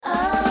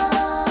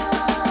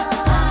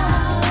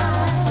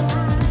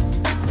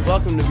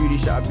Welcome to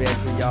Beauty Shop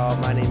Banter, y'all.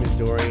 My name is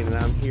Dorien, and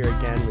I'm here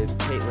again with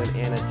Caitlin,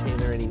 Anna,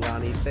 Taylor, and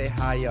Elani. Say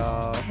hi,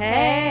 y'all.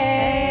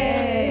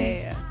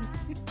 Hey!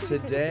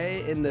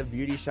 Today in the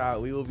Beauty Shop,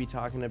 we will be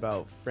talking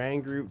about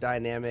friend group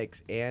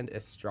dynamics and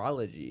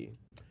astrology.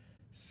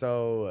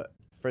 So,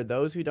 for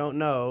those who don't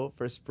know,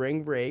 for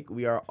spring break,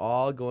 we are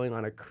all going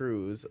on a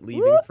cruise,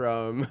 leaving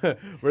from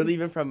we're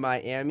leaving from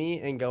Miami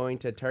and going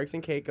to Turks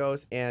and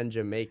Caicos and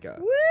Jamaica.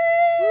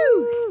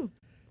 Woo!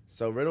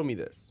 So, riddle me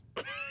this.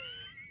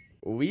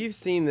 We've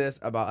seen this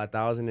about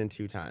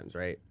 1,002 times,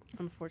 right?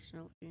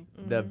 Unfortunately.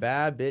 The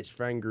bad bitch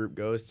friend group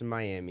goes to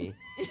Miami.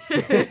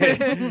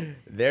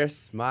 They're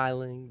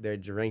smiling, they're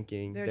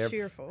drinking, They're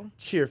cheerful.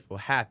 Cheerful,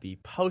 happy,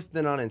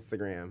 posting on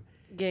Instagram.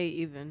 Gay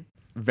even.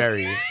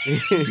 Very.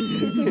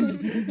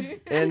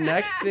 And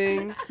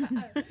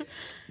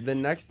the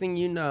next thing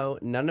you know,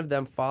 none of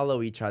them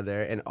follow each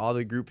other and all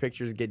the group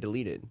pictures get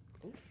deleted.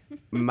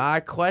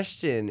 My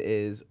question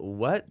is,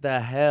 what the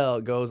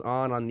hell goes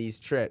on these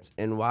trips,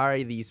 and why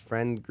are these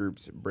friend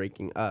groups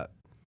breaking up?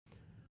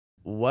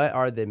 What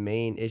are the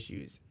main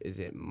issues? Is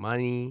it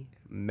money,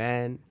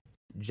 men,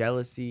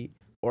 jealousy,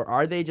 or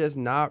are they just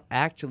not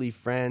actually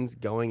friends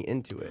going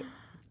into it?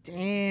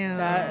 Damn.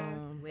 That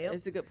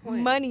is a good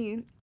point.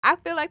 Money. I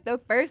feel like the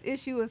first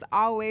issue is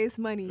always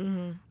money.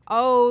 Mm-hmm.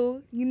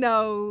 Oh,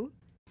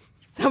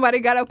 somebody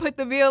got to put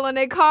the bill on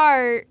their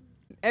card.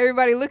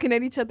 Everybody looking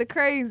at each other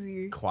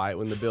crazy. Quiet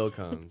when the bill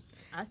comes.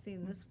 I've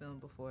seen this film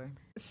before.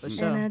 For And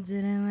sure. I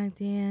didn't like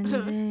the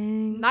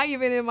ending. Not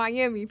even in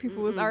Miami,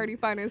 people was already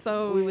fighting.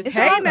 So We was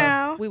Hey south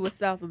now. We was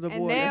south of the and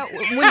border. now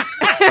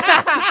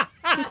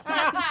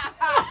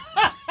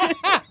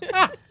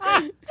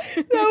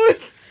That was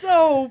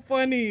so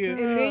funny. and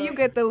then you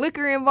get the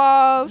liquor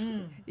involved.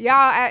 Y'all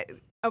at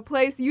a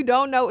place you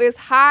don't know is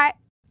hot.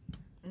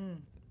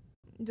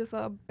 Just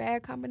a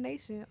bad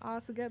combination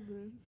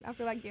altogether. I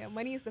feel like,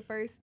 money is the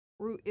first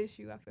root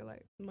issue, I feel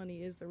like.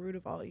 Money is the root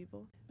of all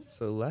evil.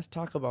 So let's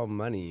talk about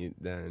money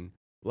then.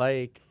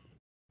 Like,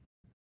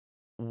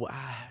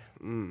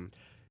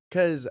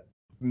 because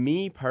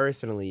me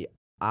personally,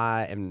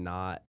 I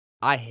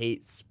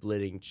hate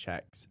splitting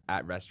checks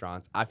at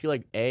restaurants. I feel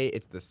like,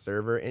 it's the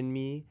server in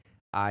me.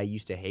 I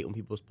used to hate when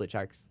people split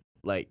checks.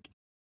 Like,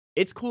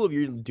 it's cool if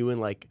you're doing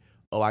like,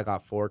 oh, I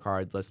got 4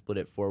 cards, let's split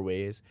it 4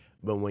 ways.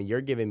 But when you're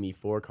giving me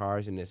 4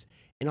 cards and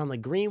on the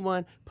green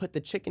one, put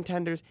the chicken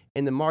tenders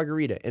and the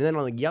margarita. And then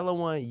on the yellow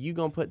one, you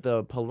gonna put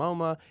the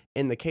paloma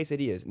and the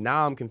quesadillas.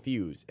 Now I'm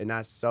confused, and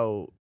that's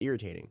so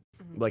irritating.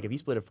 Like, if you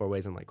split it 4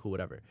 ways, I'm like, cool,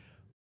 whatever.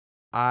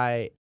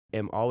 I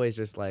am always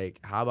just like,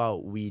 how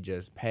about we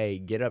just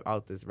get up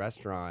out this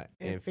restaurant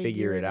and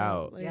figure it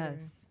out. later.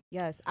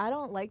 Yes. I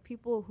don't like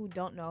people who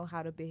don't know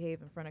how to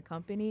behave in front of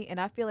company,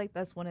 and I feel like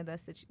that's one of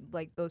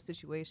those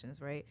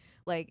situations, right?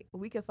 Like,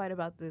 we could fight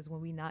about this when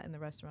we not in the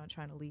restaurant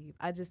trying to leave.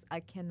 I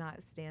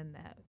cannot stand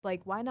that.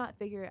 Like, why not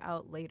figure it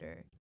out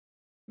later?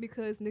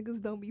 Because niggas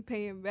don't be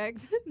paying back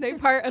they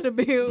part of the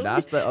bill.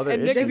 That's the other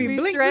and issue. niggas be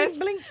Blink, stressed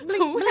blink, blink,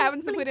 blink, having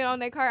to blink. put it on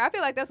their card. I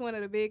feel like that's one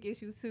of the big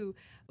issues too.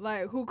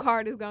 Like, who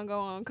card is gonna go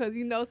on? Because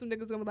some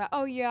niggas gonna be like,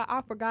 oh yeah,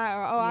 I forgot,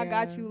 or I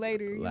got Yeah. you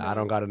later. Like, I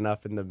don't got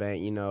enough in the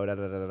bank, da da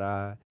da da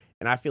da.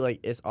 And I feel like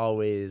it's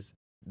always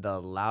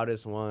the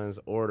loudest ones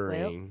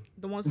ordering.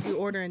 The ones who be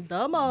ordering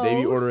the most. They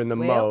be ordering the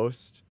Well.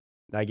 most.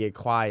 And I get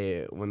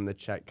quiet when the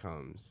check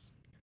comes.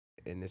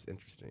 And it's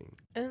interesting.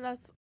 And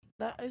that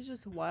is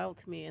just wild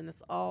to me. And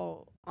this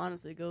all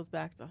honestly goes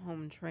back to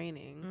home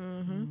training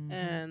Mm-hmm.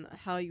 and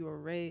how you were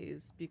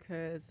raised.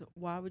 Because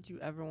why would you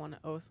ever want to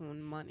owe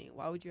someone money?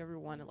 Why would you ever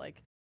want to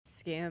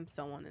scam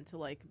someone into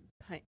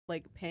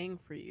paying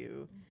for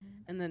you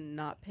and then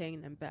not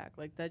paying them back?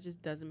 Like, that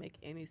just doesn't make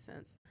any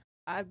sense.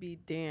 I'd be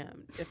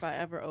damned if I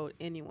ever owed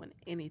anyone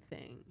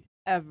anything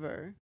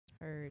ever.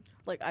 Heard.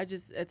 Like,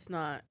 it's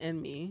not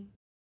in me.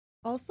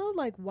 Also,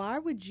 like, why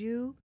would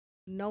you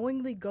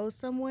knowingly go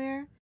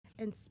somewhere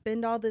and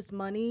spend all this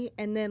money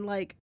and then,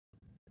 like,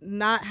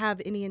 not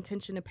have any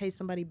intention to pay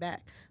somebody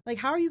back? Like,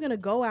 how are you going to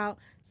go out,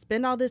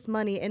 spend all this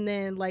money, and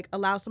then, like,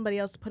 allow somebody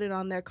else to put it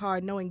on their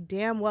card knowing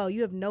damn well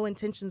you have no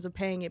intentions of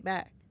paying it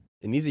back?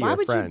 And these are Why your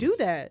would friends. you do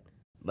that?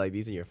 Like,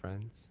 these are your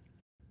friends.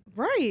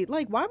 Right.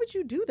 Like, why would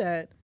you do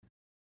that?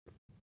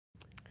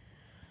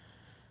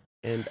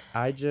 And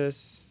I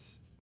just,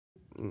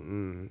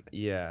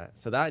 yeah.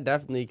 So that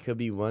definitely could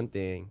be one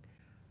thing.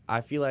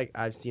 I feel like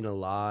I've seen a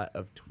lot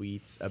of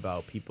tweets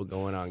about people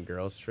going on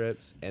girls'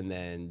 trips and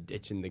then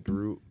ditching the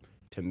group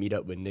to meet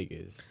up with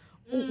niggas.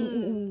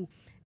 Ooh.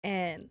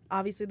 And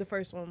obviously the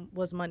first one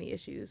was money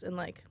issues and,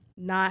 like,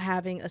 not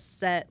having a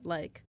set,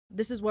 like,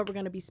 this is what we're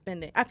going to be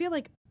spending. I feel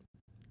like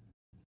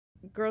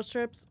girls'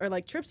 trips or,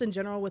 like, trips in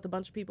general with a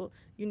bunch of people,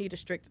 you need a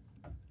strict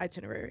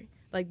itinerary.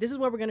 Like, this is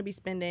what we're going to be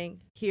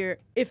spending here,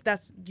 if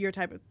that's your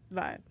type of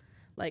vibe.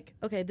 Like,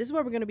 okay, this is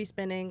what we're going to be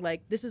spending.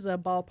 Like, this is a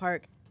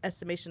ballpark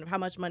estimation of how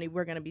much money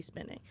we're going to be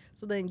spending.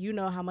 So then you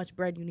know how much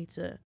bread you need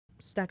to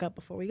stack up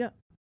before we go.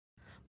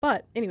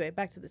 But anyway,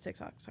 back to the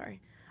TikTok, sorry.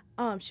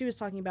 She was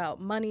talking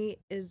about money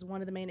is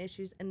one of the main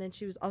issues. And then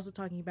she was also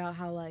talking about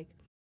how, like,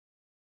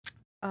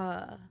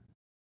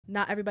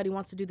 not everybody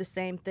wants to do the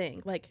same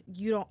thing. Like,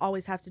 you don't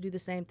always have to do the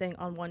same thing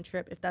on one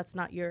trip if that's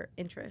not your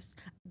interest.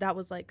 That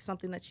was like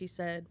something that she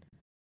said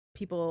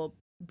people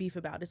beef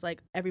about. It's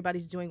like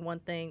everybody's doing one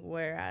thing,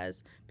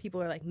 whereas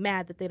people are like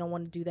mad that they don't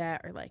want to do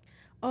that, or like,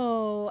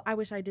 oh, I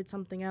wish I did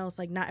something else.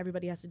 Like, not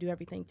everybody has to do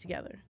everything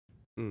together.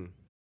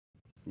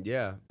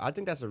 Yeah, I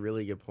think that's a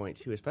really good point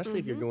too, especially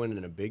if you're going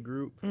in a big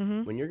group.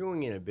 When you're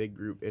going in a big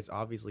group, it's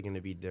obviously going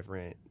to be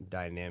different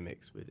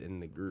dynamics within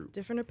the group.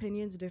 Different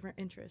opinions, different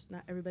interests.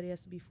 Not everybody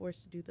has to be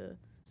forced to do the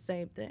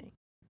same thing,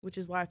 which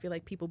is why I feel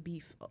like people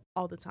beef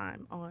all the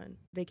time on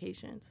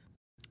vacations.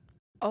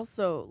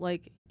 Also,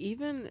 like,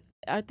 even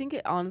I think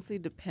it honestly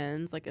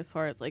depends, like, as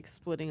far as like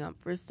splitting up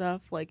for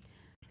stuff. Like,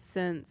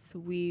 since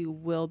we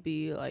will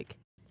be like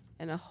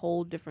in a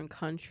whole different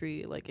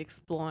country, like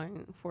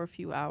exploring for a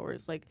few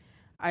hours, like,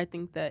 I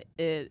think that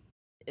it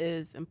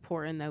is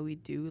important that we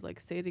do like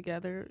stay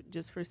together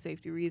just for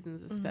safety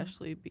reasons,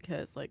 especially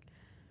because like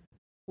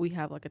we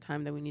have like a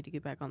time that we need to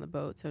get back on the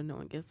boat so no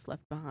one gets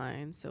left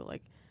behind. So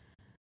like,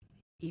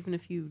 even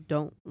if you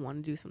don't want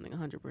to do something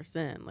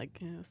 100%, like,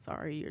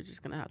 sorry, you're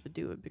just gonna have to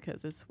do it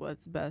because it's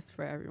what's best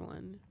for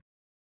everyone.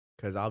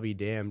 Because I'll be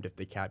damned if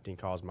the captain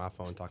calls my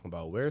phone talking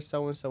about, where's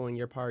so-and-so in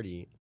your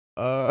party?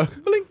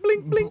 Blink,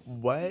 blink, blink.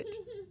 What?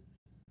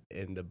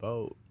 In the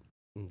boat.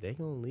 They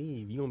gonna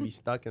leave. You gonna be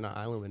stuck in an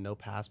island with no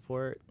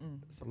passport?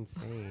 It's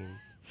insane.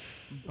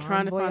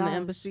 Trying to find the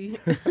embassy.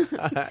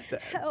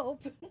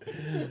 Help.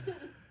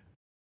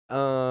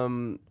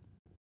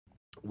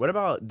 What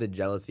about the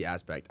jealousy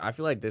aspect? I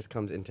feel like this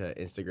comes into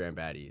Instagram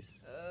baddies.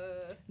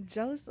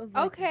 Jealous of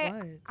like, Okay,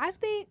 what? I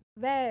think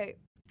that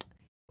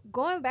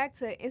going back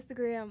to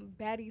Instagram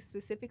baddies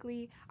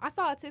specifically, I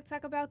saw a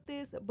TikTok about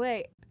this,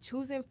 but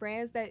choosing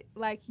friends that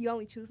like you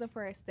only choose them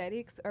for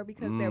aesthetics or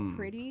because they're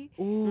pretty,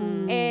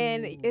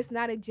 and it's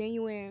not a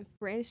genuine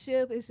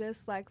friendship. It's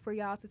just like for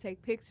y'all to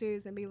take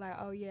pictures and be like,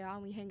 oh yeah, I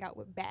only hang out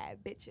with bad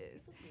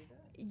bitches.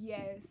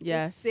 Yes.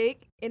 It's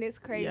sick and it's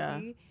crazy. Yeah.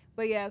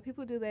 But yeah,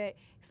 people do that.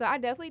 So I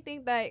definitely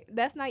think that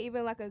that's not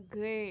even like a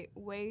good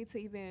way to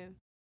even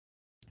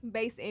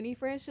base any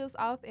friendships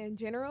off in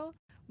general.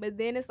 But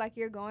then it's like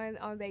you're going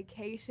on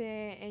vacation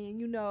and,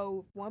 you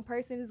know, one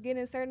person is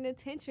getting certain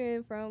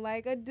attention from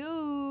like a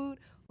dude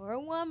or a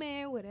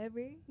woman, whatever,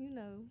 you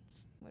know,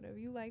 whatever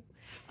you like.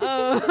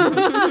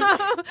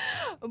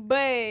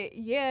 But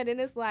yeah, then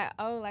it's like,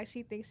 oh, like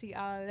she thinks she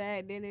all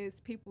that. Then it's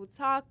people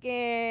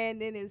talking,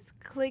 then it's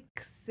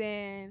cliques,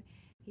 and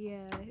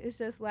yeah, it's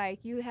just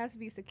like you have to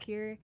be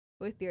secure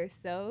with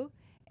yourself.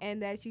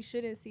 And that you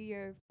shouldn't see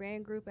your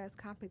friend group as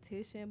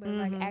competition, but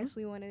like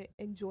actually want to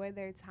enjoy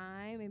their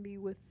time and be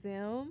with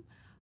them.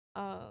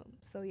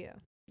 So yeah,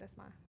 that's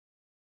my.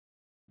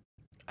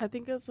 I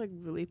think it's like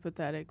really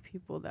pathetic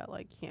people that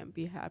like can't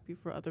be happy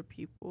for other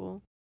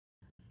people.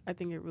 I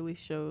think it really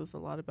shows a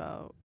lot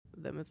about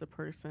them as a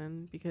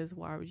person, because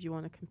why would you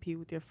want to compete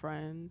with your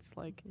friends?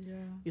 Like,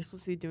 you're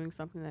supposed to be doing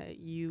something that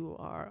you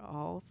are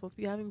all supposed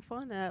to be having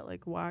fun at.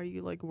 Like, why are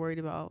you like worried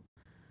about?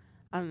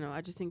 I don't know.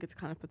 I just think it's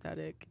kind of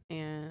pathetic.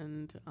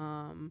 And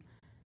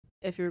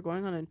if you're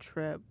going on a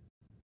trip,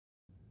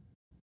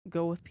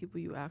 go with people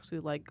you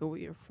actually like. Go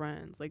with your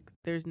friends. Like,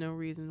 there's no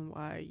reason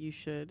why you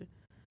should.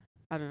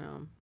 I don't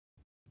know.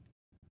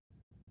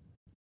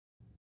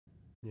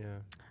 Yeah.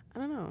 I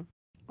don't know.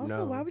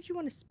 Also, why would you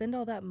want to spend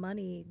all that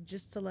money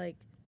just to like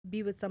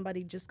be with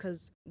somebody just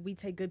because we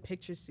take good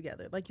pictures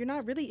together? Like, you're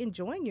not really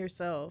enjoying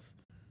yourself.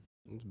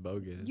 It's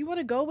bogus. You want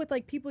to go with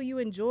like people you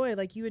enjoy,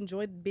 like you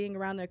enjoy being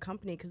around their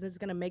company because it's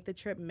gonna make the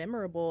trip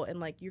memorable and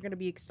like you're gonna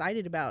be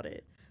excited about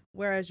it.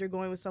 Whereas you're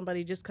going with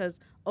somebody just because,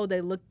 oh,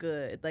 they look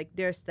good, like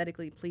they're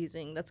aesthetically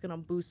pleasing, that's gonna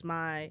boost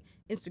my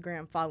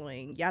Instagram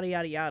following, yada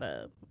yada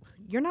yada.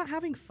 You're not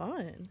having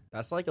fun.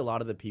 That's like a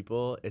lot of the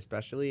people,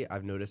 especially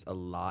I've noticed a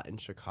lot in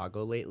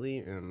Chicago lately,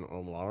 and a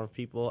lot of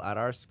people at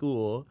our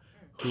school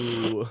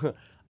who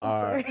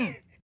are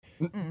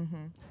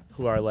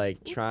who are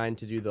like trying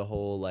to do the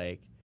whole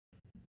like,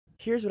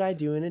 here's what I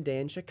do in a day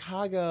in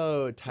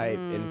Chicago type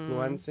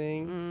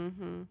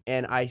influencing.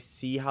 And I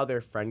see how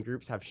their friend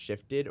groups have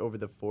shifted over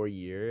the 4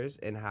 years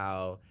and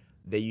how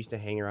they used to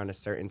hang around a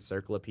certain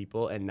circle of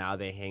people and now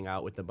they hang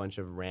out with a bunch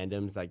of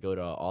randoms that go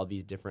to all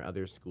these different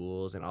other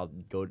schools and I'll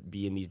go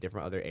be in these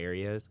different other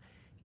areas.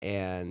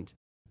 And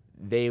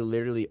they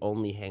literally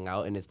only hang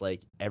out, and it's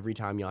like every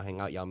time y'all hang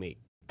out, y'all make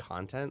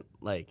content.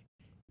 Like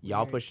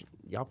y'all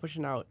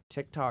pushing out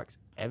TikToks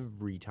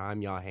every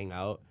time y'all hang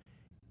out.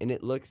 And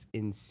it looks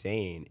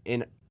insane.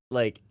 And,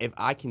 like, if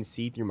I can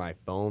see through my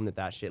phone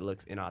that shit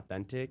looks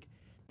inauthentic,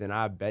 then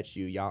I bet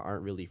you y'all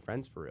aren't really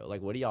friends for real.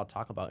 Like, what do y'all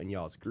talk about in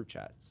y'all's group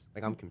chats?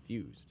 Like, I'm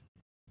confused.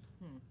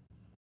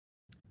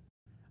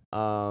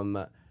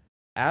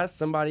 As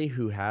somebody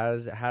who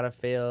has had a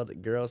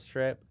failed girls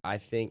trip, I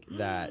think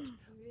that...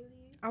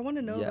 I want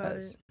to know about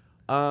it.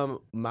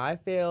 My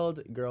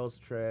failed girls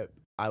trip,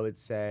 I would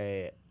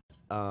say,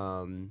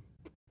 was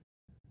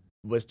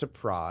to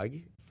Prague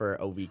for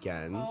a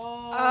weekend.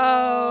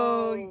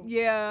 Oh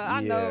yeah,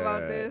 I know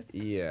about this.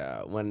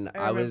 Yeah, when I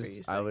I remember was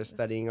you saying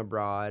studying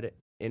abroad,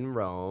 in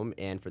Rome,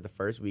 and for the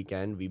first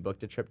weekend, we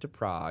booked a trip to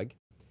Prague.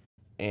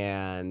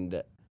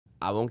 And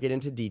I won't get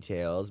into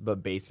details,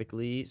 but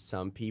basically,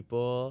 some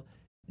people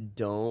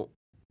don't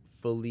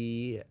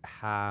fully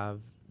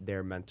have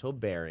their mental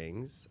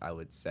bearings, I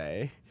would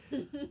say,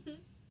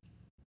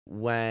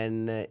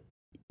 when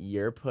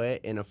you're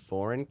put in a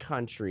foreign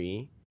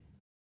country.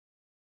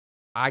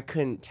 I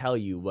couldn't tell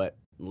you what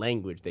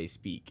language they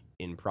speak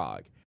in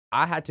Prague.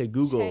 I had to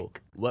Google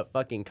what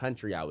fucking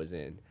country I was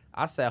in.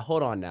 I said,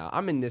 hold on now.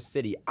 I'm in this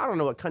city. I don't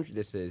know what country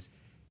this is.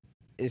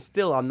 And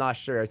still, I'm not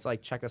sure. It's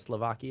like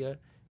Czechoslovakia.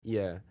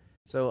 Yeah.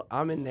 So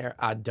I'm in there.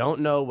 I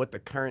don't know what the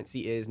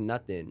currency is,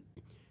 nothing.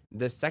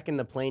 The second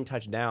the plane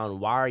touched down,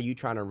 why are you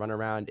trying to run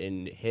around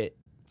and hit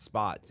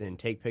spots and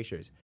take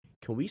pictures?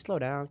 Can we slow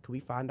down? Can we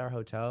find our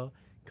hotel?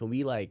 Can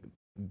we, like,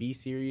 be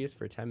serious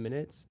for 10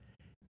 minutes?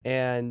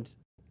 And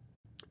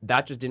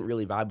that just didn't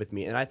really vibe with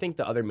me. And I think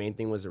the other main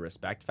thing was a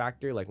respect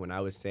factor. Like, when I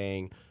was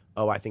saying,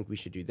 oh, I think we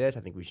should do this, I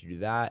think we should do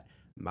that,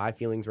 my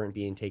feelings weren't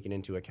being taken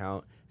into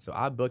account. So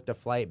I booked a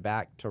flight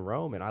back to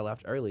Rome, and I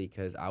left early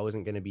because I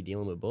wasn't going to be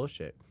dealing with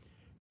bullshit.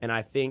 And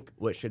I think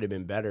what should have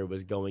been better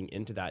was going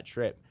into that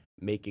trip,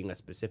 making a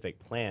specific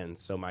plan.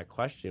 So my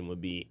question would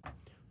be,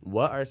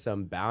 what are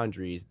some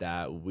boundaries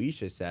that we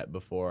should set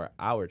before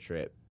our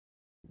trip?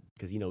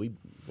 Because, you know, we're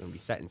going to be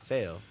setting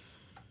sail.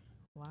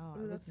 Wow,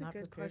 Ooh, I that's was a not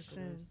good prepared for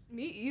question. this.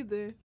 Me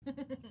either.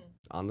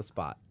 On the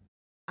spot.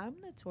 I'm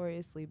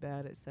notoriously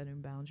bad at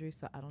setting boundaries,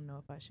 so I don't know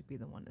if I should be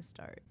the one to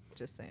start.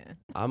 Just saying.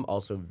 I'm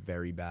also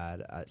very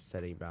bad at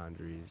setting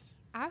boundaries.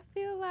 I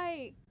feel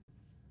like,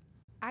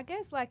 I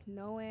guess, like,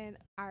 knowing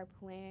our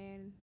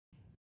plan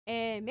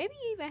and maybe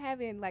even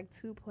having, like,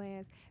 2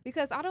 plans,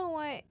 because I don't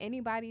want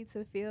anybody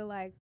to feel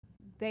like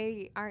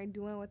they aren't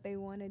doing what they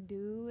want to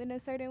do in a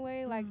certain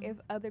way. Like, if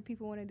other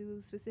people want to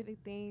do specific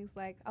things,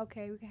 like,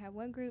 okay, we can have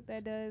one group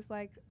that does,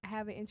 like,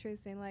 have an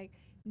interest in, like,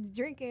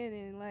 drinking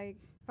and, like,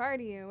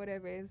 partying or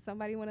whatever. If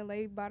somebody want to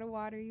lay by the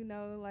water, you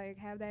know, like,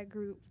 have that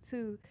group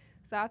too.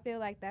 So I feel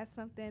like that's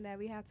something that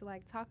we have to,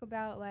 like, talk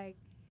about, like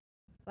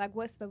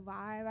what's the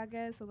vibe, I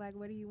guess, or, like,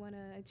 what do you want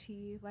to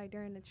achieve, like,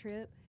 during the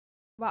trip.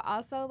 But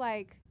also,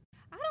 like,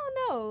 I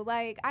don't know,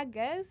 like, I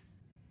guess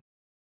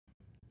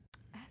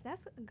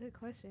that's a good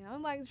question.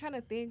 I'm, like, trying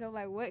to think of,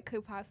 like, what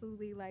could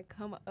possibly, like,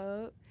 come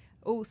up.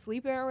 Oh,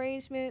 sleeping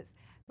arrangements,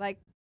 like,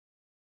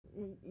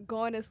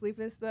 going to sleep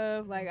and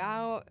stuff. Like,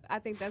 I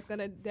think that's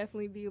gonna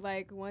definitely be,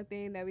 like, one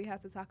thing that we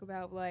have to talk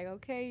about. Like,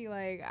 okay,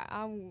 like,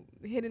 I'm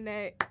hitting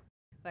that,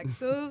 like,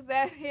 soon as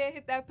that head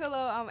hit that pillow,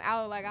 I'm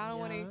out. Like, I don't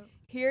want to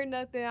hear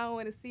nothing. I don't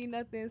want to see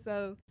nothing.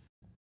 So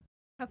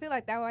I feel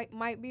like that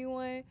might be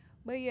one.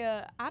 But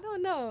yeah, I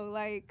don't know.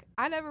 Like,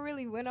 I never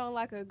really went on,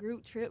 like, a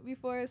group trip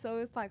before, so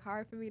it's, like,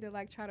 hard for me to,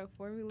 like, try to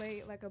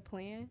formulate, like, a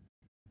plan.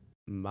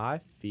 My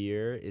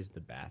fear is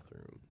the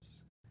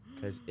bathrooms,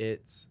 because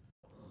it's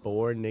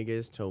 4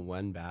 niggas to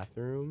 1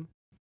 bathroom.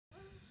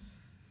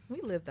 We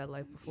lived that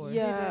life before.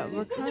 Yeah,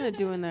 we're kind of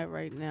doing that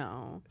right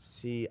now.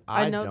 See,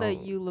 I know don't.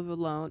 that you live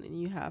alone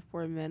and you have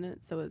 4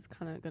 minutes, so it's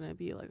kind of going to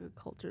be like a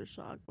culture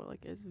shock, but,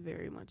 like, it's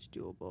very much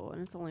doable, and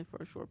it's only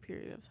for a short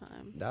period of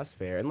time. That's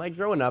fair. And, like,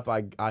 growing up,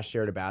 I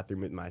shared a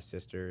bathroom with my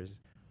sisters,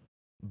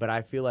 but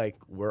I feel like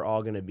we're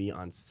all going to be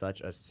on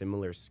such a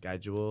similar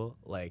schedule.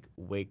 Like,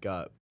 wake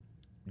up,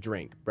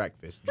 drink,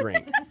 breakfast,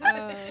 drink,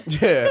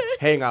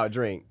 hang out,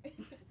 drink,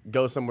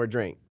 go somewhere,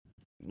 drink,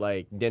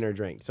 like, dinner,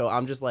 drink. So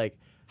I'm just like,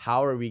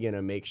 how are we going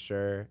to make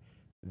sure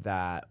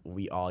that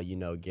we all, you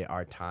know, get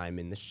our time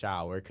in the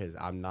shower? Because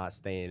I'm not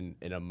staying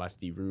in a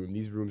musty room.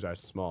 These rooms are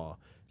small.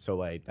 So,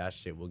 like, that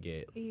shit will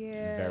get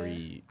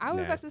very I was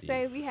about to nasty.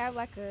 say we have,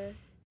 like,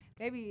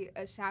 maybe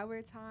a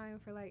shower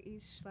time for, like,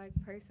 each, like,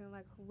 person,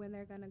 like, when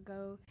they're gonna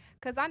go.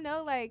 Because I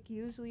know, like,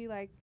 usually,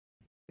 like,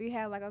 we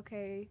have, like,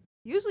 okay,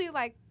 usually,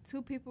 like,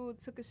 2 people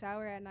took a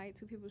shower at night,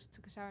 2 people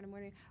took a shower in the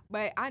morning.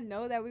 But I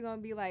know that we're going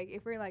to be, like,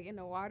 if we're, like, in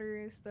the water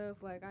and stuff,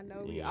 like, I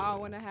know we all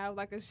want to have,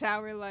 like, a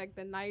shower, like,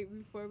 the night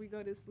before we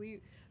go to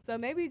sleep. So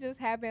maybe just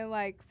having,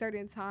 like,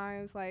 certain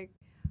times, like,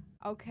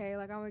 okay,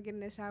 like, I'm going to get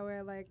in the shower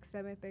at, like,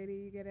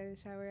 7:30, you get in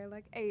the shower at,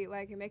 like, 8,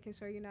 like, and making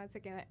sure you're not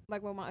taking,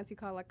 like, what my auntie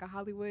called, like, a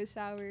Hollywood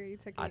shower. You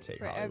take I it take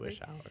forever. Hollywood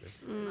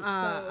showers.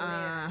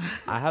 Uh-uh.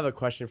 I have a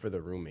question for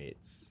the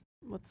roommates.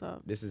 What's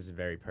up? This is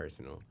very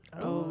personal.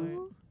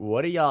 Oh.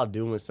 What do y'all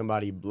do when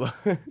somebody blow?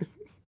 You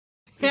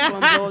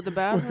want to blow up the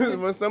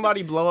bathroom? When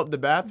somebody blow up the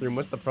bathroom,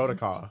 what's the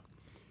protocol?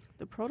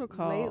 The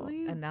protocol.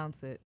 Lately?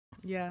 Announce it.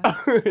 Yeah.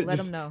 Let Just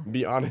them know.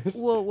 Be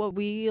honest. Well, what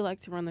we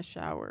like to run the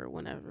shower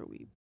whenever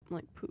we,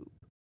 like, poop.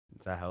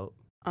 Does that help?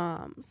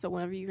 So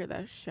whenever you hear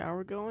that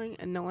shower going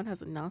and no one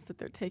has announced that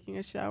they're taking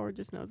a shower,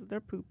 just know that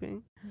they're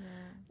pooping. Yeah.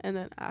 And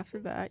then after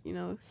that, you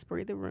know,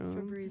 spray the room.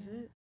 Febreze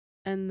it.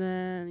 And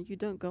then you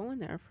don't go in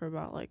there for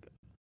about, like,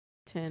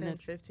 10,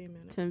 15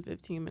 minutes. 10,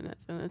 15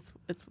 minutes. And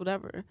it's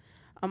whatever.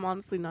 I'm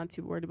honestly not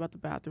too worried about the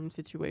bathroom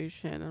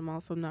situation. I'm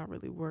also not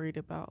really worried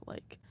about,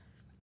 like,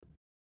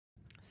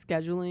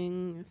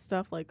 scheduling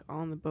stuff, like,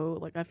 on the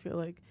boat. Like, I feel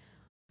like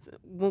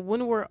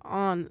when we're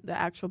on the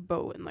actual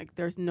boat and, like,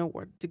 there's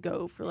nowhere to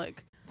go for,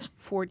 like,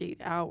 48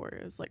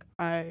 hours. Like,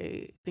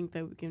 I think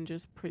that we can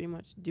just pretty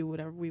much do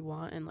whatever we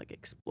want and like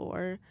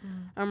explore.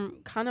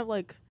 I'm kind of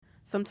like,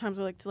 sometimes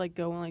I like to like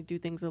go and like do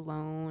things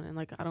alone, and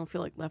like I don't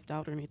feel like left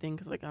out or anything,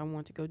 because like I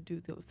want to go do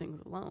those things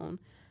alone.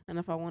 And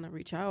if I want to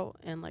reach out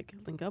and like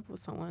link up with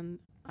someone,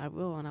 I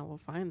will, and I will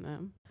find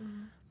them.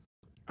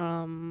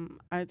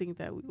 I think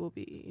that we will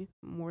be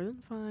more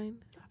than fine.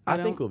 I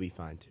think we'll be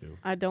fine too.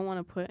 I don't want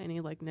to put any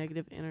like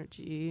negative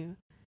energy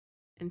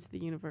into the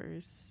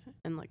universe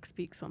and like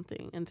speak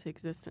something into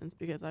existence,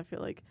 because I feel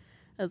like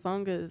as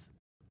long as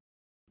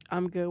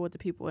I'm good with the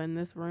people in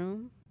this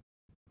room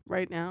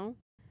right now,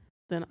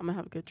 then I'm gonna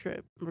have a good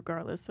trip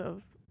regardless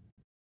of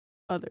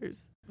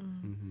others.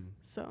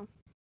 So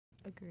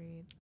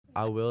Agreed.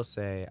 I will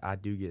say I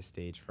do get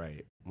stage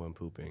fright when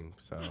pooping,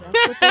 so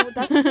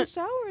That's what the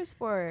shower is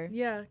for.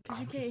 Yeah, because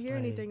you I'm can't just hear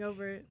like- anything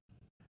over it.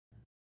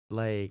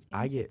 like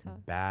I And get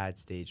TikTok. bad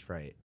stage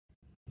fright.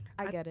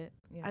 I get it.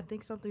 Yeah. I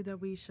think something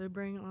that we should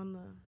bring on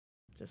the,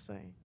 just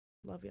saying,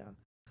 love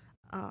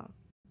y'all.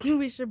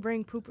 We should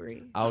bring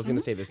poopery. I was gonna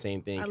say the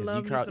same thing I because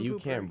love me some you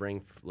pooper. can't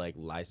bring like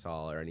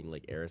Lysol or any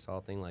like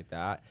aerosol thing like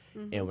that.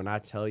 mhm. And when I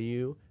tell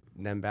you,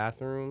 them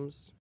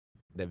bathrooms,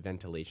 the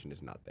ventilation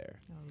is not there.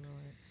 Oh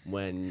Lord.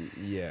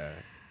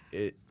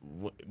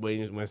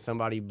 When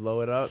somebody blow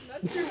it up,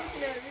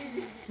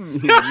 you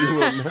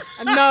will not-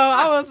 No,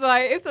 I was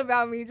like, it's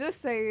about me.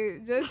 Just say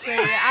it. Just say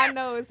it. I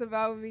know it's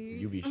about me.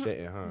 you be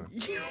shitting, huh?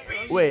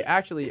 Wait,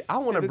 actually, I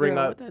want to Baby bring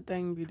girl, up. what that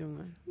thing be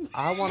doing.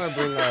 I want to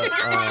bring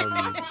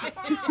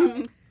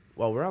up.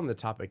 Well, we're on the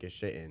topic of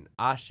shitting.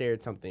 I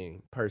shared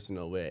something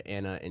personal with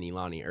Anna and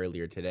Elani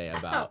earlier today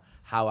about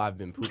how I've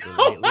been pooping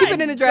lately. Keep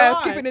it in the dress.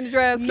 God. Keep it in the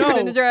dress. Keep it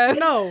in the dress.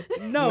 No,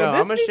 No,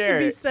 this I'ma needs share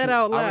to be it. said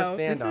out I'ma loud.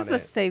 stand This on is a it.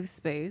 safe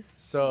space.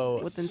 So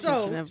with So-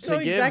 intention of so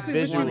to give exactly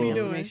what you be visuals, doing.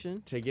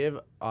 information. to give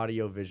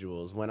audio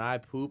visuals, when I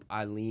poop,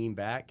 I lean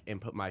back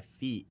and put my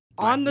feet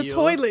On the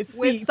toilet seat.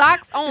 With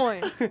socks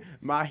on.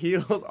 my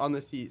heels on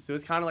the seat. So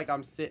it's kind of like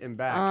I'm sitting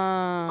back.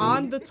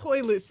 On the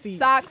toilet seat.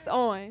 Socks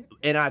on.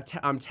 And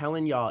I'm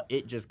telling y'all,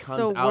 it just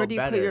comes so out where do you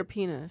better. put your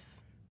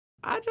penis?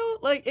 I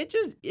don't like it.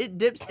 It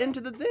dips into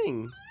the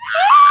thing.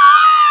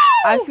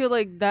 I feel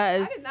like that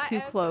I is did not too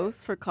ask that.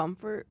 close for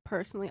comfort.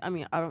 Personally, I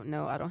mean, I don't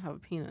know. I don't have a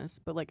penis,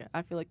 but like,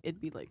 I feel like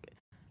it'd be like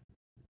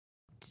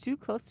too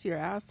close to your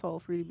asshole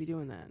for you to be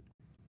doing that.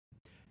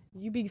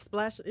 You be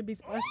splashing. It be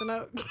splashing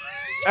up.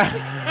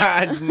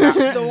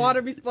 No. The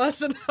water be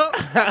splashing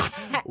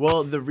up.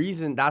 Well,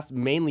 that's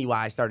mainly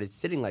why I started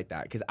sitting like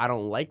that, because I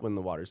don't like when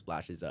the water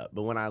splashes up.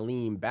 But when I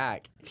lean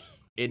back,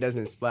 it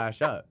doesn't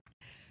splash up.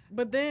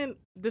 But then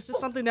this is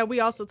something that we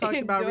also talked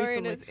about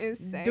Dorien recently. is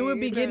insane. Do it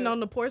be getting on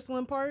the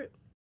porcelain part?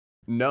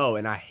 No,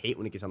 and I hate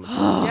when it gets on the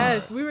porcelain.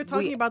 Yes, we were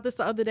talking about this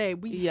the other day.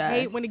 We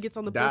hate when it Yes. gets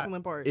on the That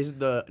porcelain part. is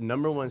the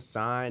number one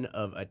sign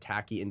of a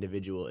tacky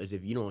individual is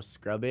if you don't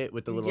scrub it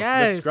with the little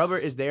Yes. the scrubber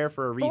is there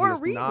for a reason. For a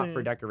It's not reason.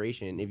 for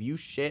decoration. If you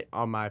shit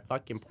on my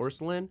fucking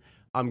porcelain,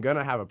 I'm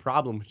gonna have a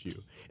problem with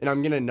you. And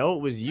I'm gonna know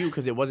it was you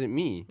because it wasn't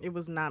me. It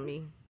was not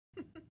me.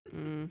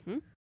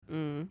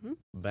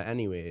 But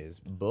anyways,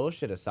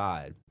 bullshit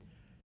aside,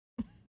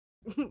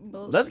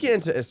 let's get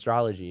into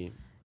astrology.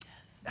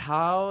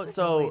 How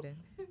so Waiting.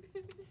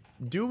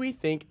 do we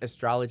think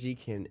astrology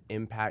can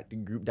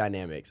impact group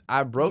dynamics?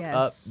 I broke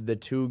up Yes. the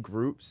two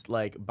groups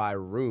like by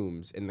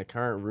rooms in the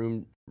current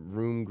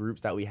room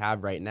groups that we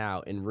have right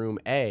now. In room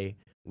A,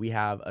 we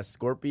have a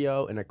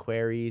Scorpio, an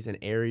Aquarius, an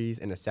Aries,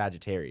 and a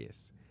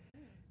Sagittarius.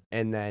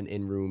 And then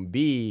in room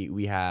B,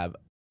 we have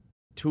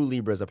two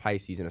Libras, a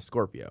Pisces, and a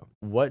Scorpio.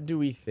 What do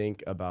we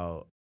think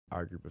about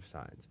our group of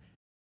signs?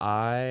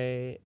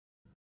 I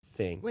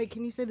think Wait,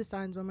 can you say the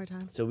signs one more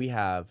time? so we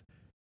have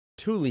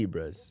two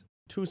Libras,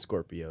 two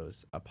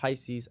Scorpios, a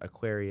Pisces,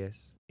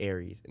 Aquarius,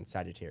 Aries, and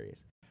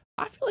Sagittarius.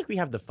 I feel like we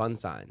have the fun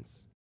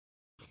signs.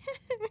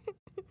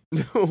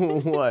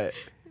 What?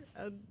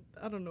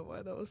 I don't know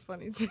why that was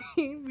funny to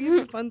me. We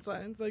have fun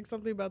signs. Like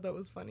something about that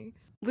was funny.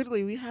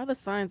 Literally, we have the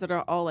signs that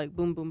are all like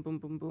boom, boom, boom,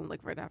 boom, boom,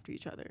 like right after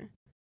each other.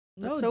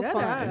 That's so dead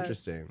fun. ass.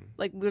 Interesting.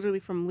 Like literally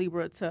from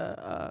Libra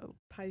to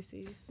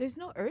Pisces. There's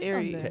no Earth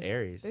Aries. on To this.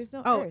 Aries. There's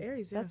no Oh, Earth.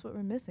 Aries, yeah. That's what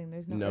we're missing.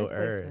 There's no, No Earth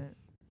Earth. placement.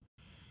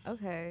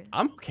 Okay.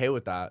 I'm okay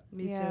with that.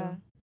 Me yeah.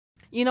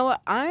 too. you know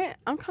what?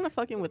 I'm kind of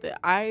fucking with it.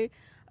 I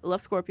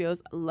love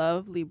Scorpios,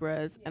 love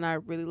Libras, and I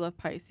really love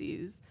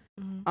Pisces.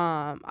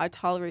 Mhm. I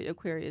tolerate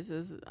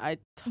Aquariuses. I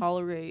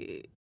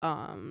tolerate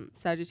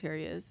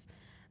Sagittarius,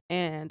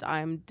 and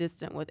I'm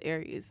distant with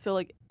Aries. So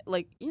like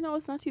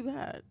it's not too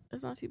bad.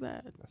 It's not too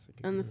bad. That's a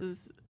good And this group.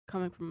 is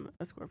coming from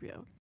a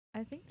Scorpio.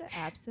 I think the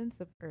absence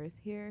of Earth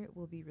here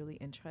will be really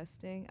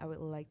interesting. I would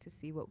like to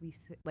see what we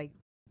say, like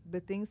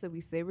the things that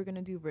we say we're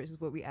gonna do versus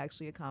what we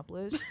actually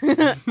accomplish.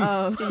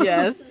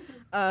 Yes.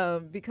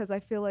 Because I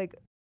feel like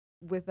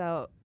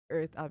without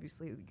Earth,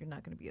 obviously, you're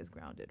not gonna be as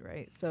grounded,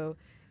 right? So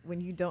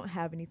when you don't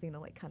have anything to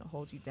like kind of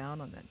hold you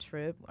down on that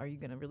trip, are you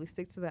gonna really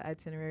stick to the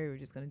itinerary, or we're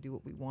just gonna do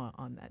what we want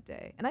on that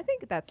day? And I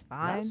think that's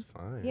fine. That's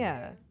fine.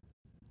 Yeah.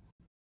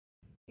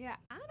 Yeah,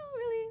 I don't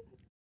really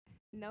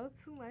know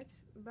too much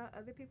about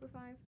other people's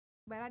signs.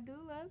 But I do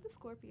love the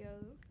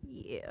Scorpios.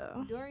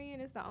 Yeah.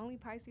 Dorien is the only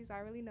Pisces I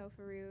really know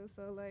for real,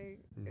 so like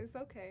it's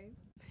okay.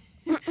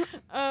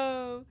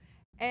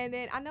 And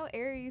then I know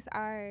Aries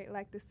are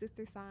like the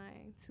sister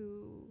sign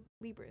to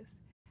Libras.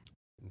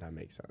 That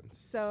makes sense.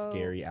 So-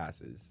 Scary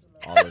asses,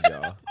 all of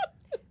y'all.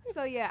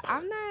 So yeah,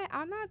 I'm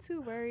not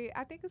too worried.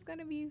 I think it's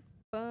gonna be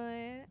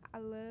fun. I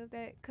love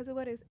that because of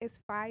what it's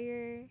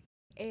fire,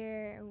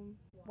 air, and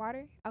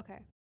water. Okay,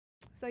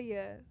 so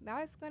yeah,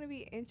 that's gonna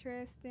be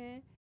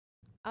interesting.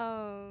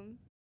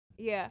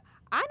 Yeah,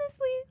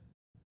 honestly,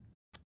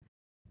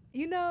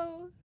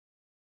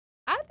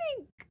 I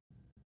think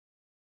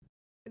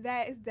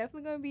that is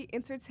definitely gonna be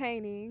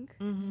entertaining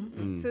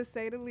Mm-hmm. to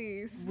say the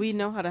least. We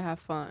know how to have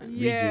fun.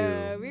 We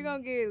Yeah, do. we're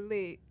gonna get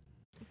lit.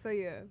 So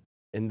yeah.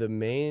 And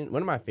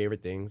one of my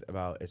favorite things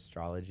about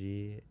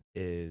astrology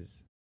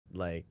is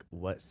like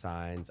what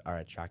signs are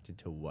attracted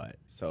to what.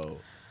 So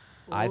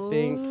I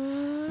think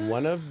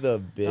one of the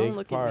big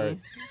look at me.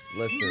 parts.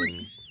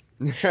 Listen.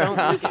 Don't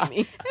look at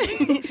me.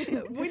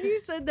 When you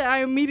said that,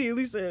 I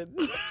immediately said.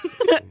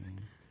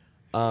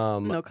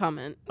 No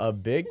comment. A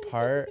big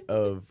part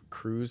of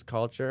cruise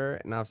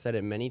culture, and I've said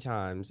it many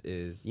times,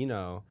 is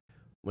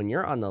when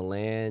you're on the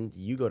land,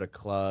 you go to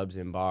clubs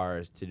and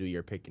bars to do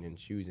your picking and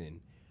choosing.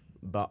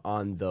 But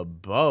on the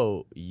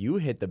boat, you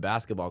hit the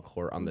basketball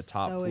court on the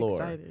top so floor.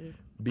 Excited.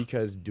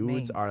 Because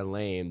dudes Man. are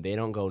lame. They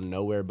don't go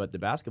nowhere but the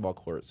basketball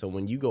court. So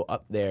when you go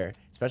up there,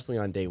 especially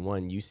on day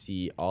one, you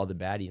see all the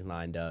baddies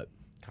lined up,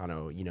 kind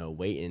of,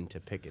 waiting to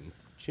pick and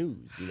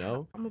choose,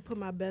 I'm gonna put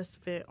my best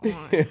fit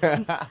on.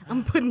 So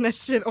I'm putting that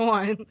shit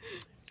on.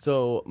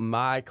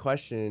 my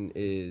question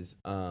is,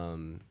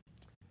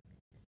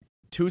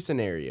 2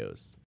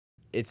 scenarios.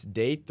 It's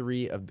day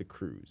 3 of the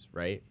cruise,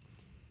 right?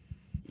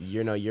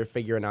 You're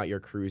figuring out your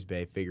cruise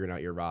bay, figuring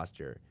out your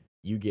roster.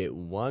 You get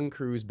one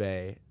cruise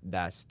bay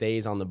that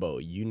stays on the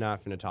boat. You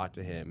not finna talk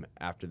to him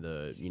after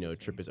the,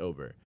 trip is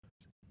over.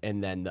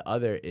 And then the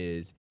other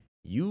is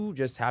you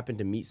just happen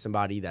to meet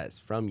somebody that's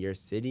from your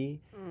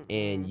city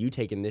and you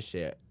taking this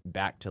shit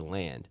back to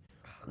land.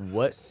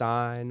 What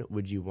sign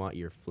would you want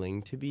your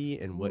fling to be,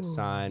 and what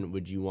sign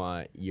would you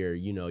want your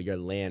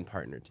land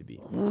partner to be?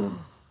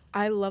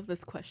 I love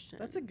this question.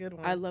 That's a good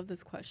one. I love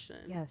this question.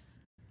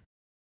 Yes.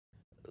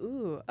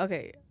 Ooh,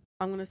 okay.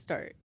 I'm going to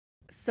start.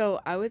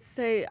 So I would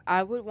say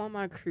I would want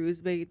my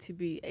cruise bait to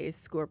be a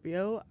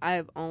Scorpio.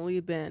 I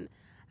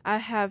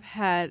have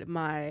had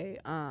my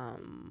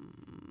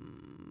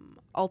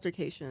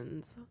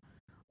altercations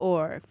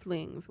or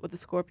flings with a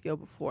Scorpio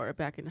before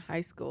back in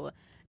high school.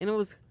 And it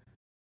was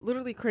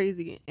literally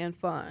crazy and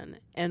fun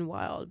and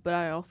wild. But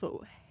I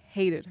also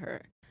hated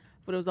her.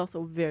 But it was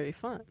also very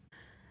fun.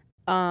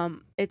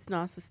 It's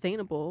not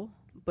sustainable,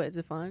 but is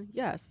it fun?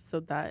 Yes.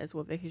 So that is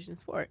what vacation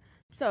is for.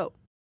 So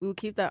we will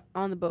keep that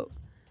on the boat.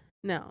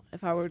 Now,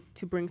 if I were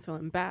to bring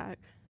someone back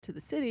to the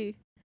city,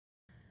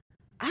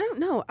 I don't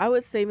know. I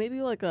would say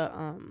maybe like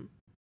a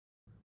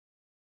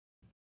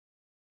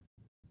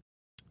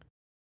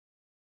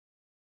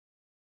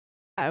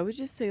I would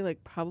just say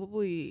like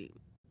probably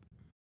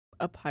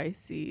a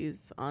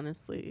Pisces,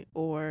 honestly,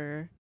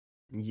 or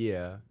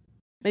Yeah.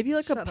 maybe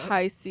like Shut a up.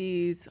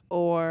 Pisces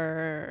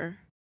or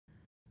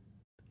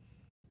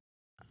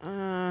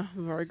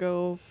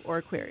Virgo or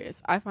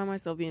Aquarius. I find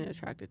myself being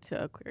attracted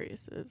to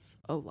Aquariuses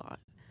a lot.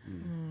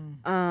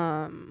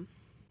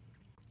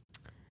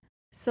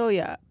 So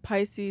yeah,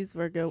 Pisces,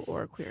 Virgo,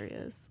 or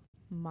Aquarius.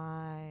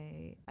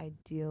 My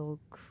ideal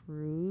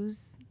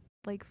cruise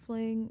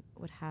fling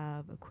would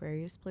have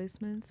Aquarius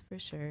placements for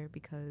sure,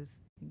 because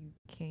you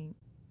can't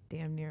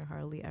damn near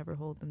hardly ever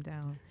hold them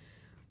down.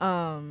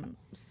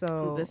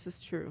 So This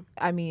is true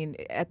I mean,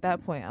 at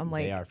that point, I'm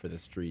like, they are for the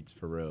streets,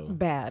 for real.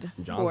 bad,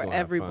 John's for gonna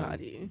have fun.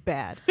 everybody.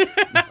 bad,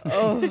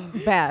 oh,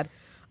 bad.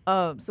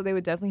 So they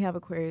would definitely have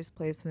Aquarius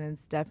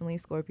placements, definitely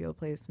Scorpio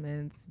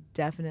placements,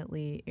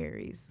 definitely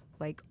Aries.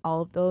 Like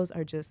all of those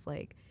are just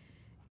like,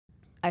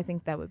 I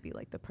think that would be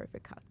like the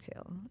perfect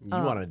cocktail. You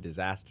want a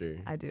disaster.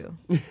 I do.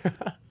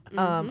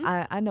 Mhm.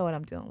 I know what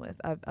I'm dealing with.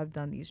 I've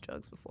done these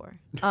drugs before.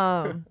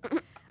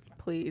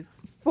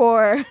 Please.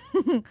 For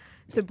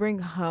to bring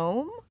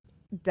home,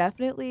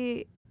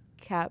 definitely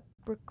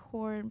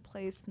Capricorn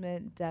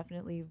placement,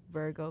 definitely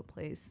Virgo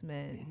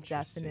placement,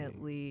 Interesting.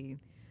 definitely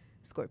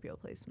Scorpio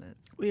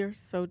placements. We are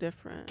so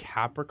different.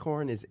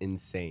 Capricorn is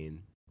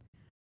insane.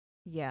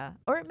 Yeah,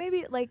 or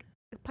maybe like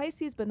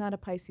Pisces, but not a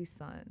Pisces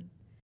sun.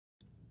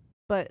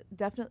 But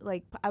definitely,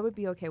 like I would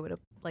be okay with a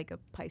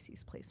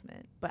Pisces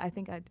placement. But I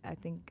think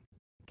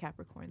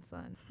Capricorn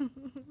sun.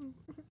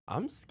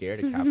 I'm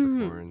scared of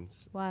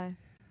Capricorns. Why?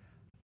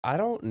 I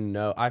don't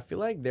know. I feel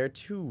like they're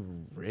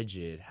too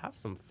rigid. Have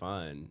some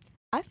fun.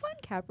 I find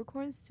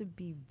Capricorns to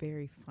be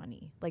very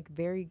funny, like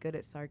very good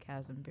at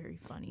sarcasm, very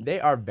funny. They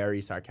are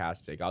very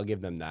sarcastic. I'll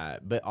give them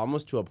that. But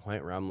almost to a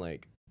point where I'm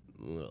like,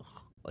 ugh,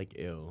 like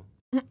ew.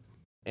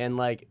 And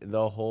like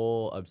the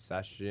whole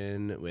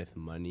obsession with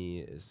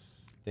money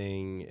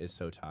thing is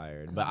so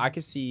tired. But I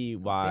can see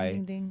why.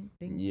 Ding, ding,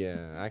 ding, ding.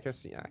 Yeah, I can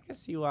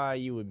see why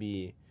you would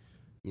be,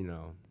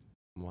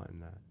 wanting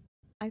that.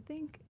 I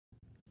think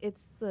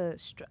it's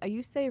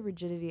you say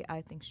rigidity,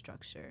 I think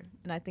structure,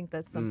 and I think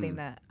that's something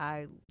that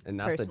I And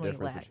that's the personally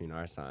difference lack. between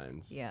our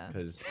signs. Yeah.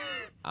 Because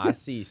I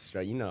see,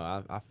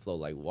 I flow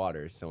like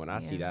water. So when I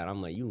see Yeah. that,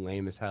 I'm like, you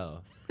lame as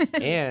hell.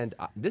 And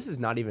this is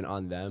not even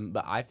on them,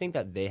 but I think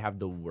that they have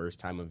the worst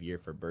time of year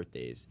for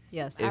birthdays.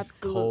 Yes. It's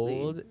Absolutely.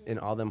 cold and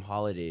all them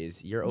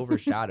holidays. You're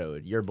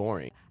overshadowed. You're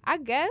boring. I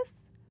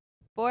guess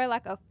for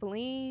like a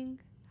fling,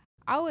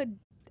 I would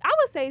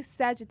say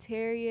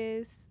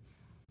Sagittarius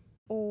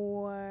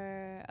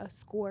or a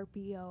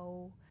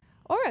Scorpio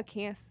or a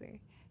Cancer.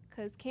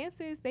 Cause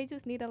Cancers, they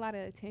just need a lot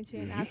of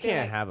attention. You I feel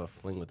can't like have a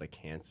fling with a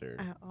Cancer.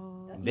 At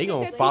all. They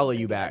gonna gonna follow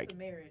you back.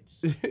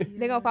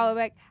 they gonna follow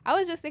back. I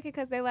was just thinking,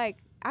 cause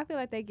I feel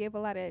like they give a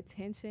lot of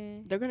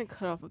attention. They're gonna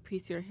cut off a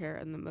piece of your hair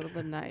in the middle of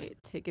the night,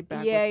 take it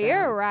back. Yeah, with them,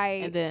 you're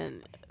right. And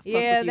then fuck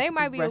Yeah, with you they for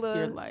might the be a rest of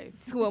your little life.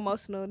 too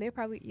emotional. They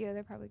probably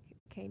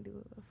can't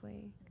do a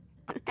fling.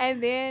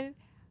 And then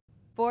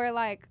for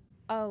like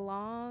a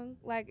long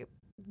like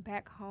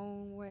back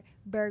home where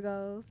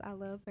Virgos, I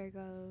love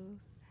Virgos.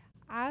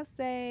 I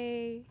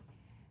say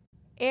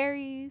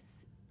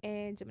Aries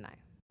and Gemini.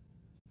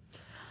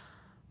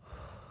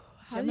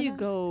 How do you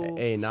go?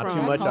 Hey, not too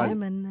from- much on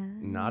Gemini.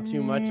 not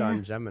too much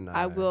on Gemini.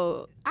 I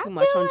will I too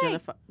much feel on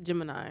like-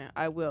 Gemini.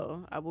 I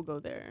will go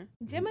there.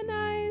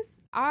 Geminis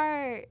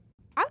are,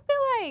 I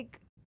feel like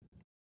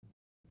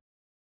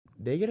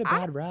They get a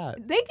bad rap.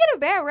 they get a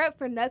bad rep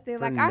for nothing.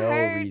 For Like I no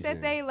heard reason.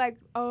 that they like,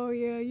 oh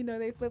yeah,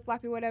 they flip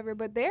floppy whatever.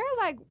 But they're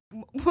like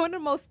one of the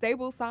most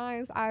stable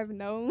signs I've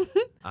known.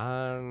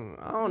 I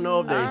don't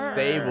know if they're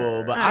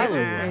stable, but I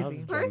That's love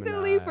crazy.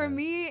 Personally, for Geminis.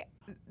 me,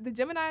 the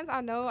Geminis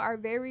I know are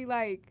very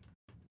like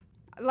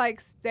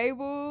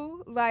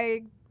stable.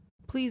 Like,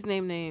 Please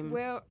name names.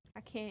 well,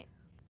 I can't.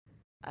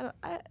 I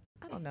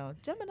don't know.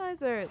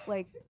 Geminis are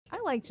like, I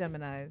like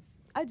Geminis.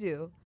 I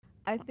do.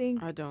 I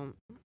think I don't.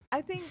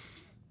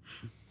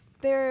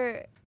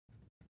 they're.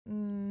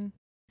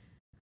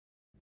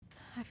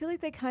 I feel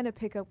like they kind of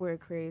pick up where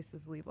Aquarius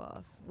leave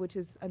off, which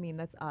is, I mean,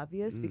 that's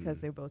obvious because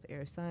they're both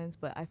air signs.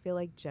 But I feel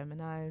like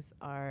Geminis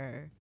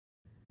are.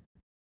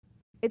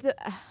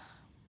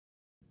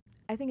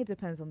 I think it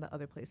depends on the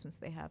other placements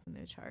they have in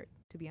their chart,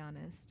 to be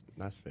honest.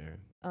 That's fair.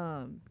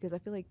 Because I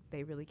feel like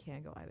they really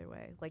can go either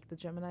way. Like the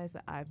Geminis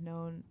that I've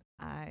known,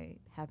 I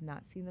have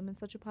not seen them in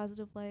such a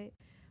positive light.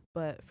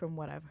 But from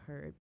what I've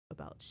heard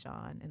about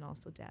Sean and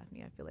also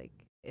Daphne, I feel like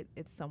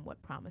it's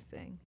somewhat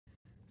promising.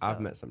 I've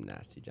So, met some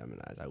nasty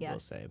Geminis, I will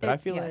Yes. say. But I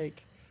feel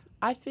Yes. like,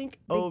 I think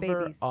Big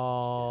babies.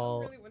 overall,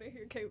 want to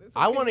hear Caitlin's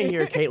I want to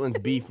hear Caitlin's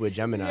beef with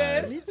Geminis.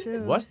 Yes. Me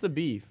too. What's the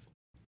beef?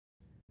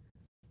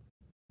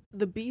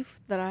 The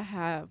beef that I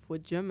have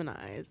with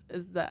Geminis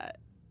is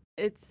that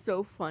it's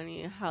so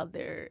funny how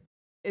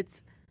it's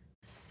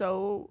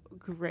so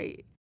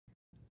great,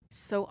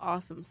 so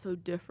awesome, so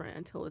different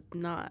until it's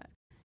not.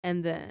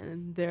 And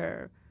then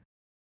they're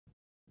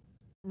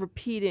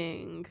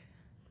repeating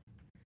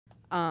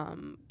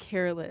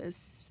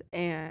careless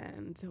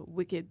and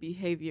wicked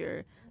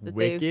behavior that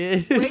Wicked?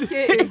 wicked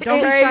is Don't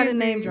be trying to crazy.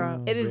 name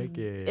drop. It is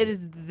Wicked. it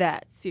is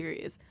that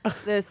serious.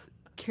 This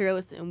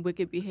careless and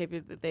wicked behavior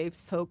that they've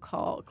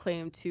so-called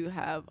claimed to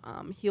have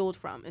healed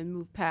from and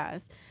moved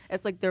past.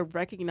 It's like they're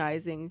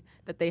recognizing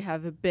that they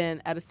have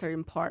been at a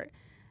certain point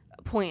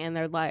in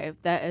their life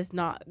that is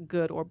not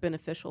good or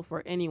beneficial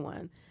for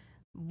anyone,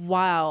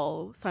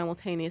 while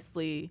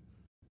simultaneously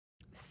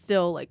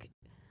still like,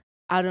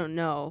 I don't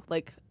know,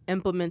 like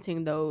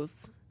implementing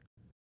those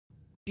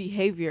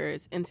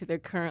behaviors into their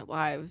current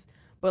lives,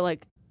 but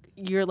like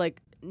you're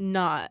like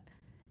not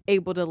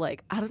able to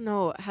like, I don't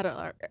know how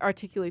to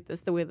articulate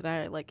this the way that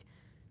I like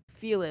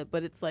feel it,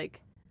 but it's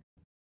like,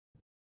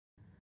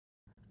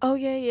 oh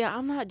yeah,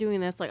 I'm not doing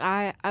this, like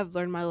I've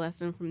learned my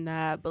lesson from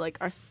that, but like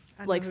I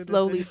know like who this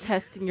slowly is.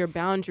 testing your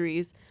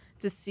boundaries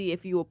to see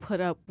if you will put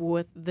up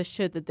with the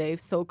shit that they've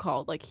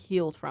so-called like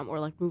healed from or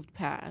like moved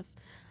past.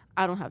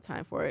 I don't have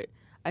time for it.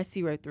 I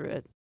see right through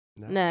it.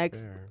 That's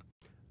Next. fair.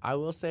 I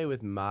will say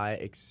with my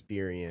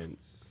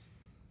experience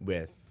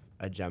with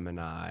a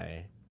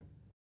Gemini,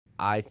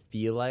 I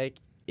feel like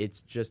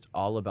it's just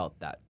all about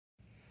that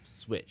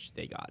switch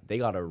they got. They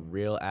got a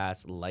real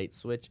ass light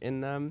switch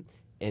in them,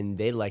 and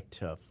they like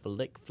to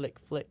flick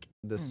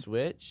the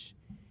switch.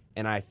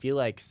 And I feel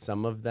like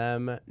some of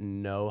them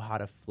know how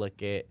to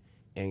flick it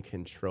and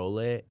control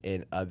it,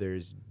 and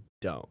others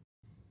don't.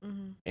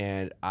 Mhm.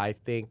 And I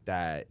think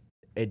that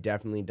it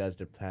definitely does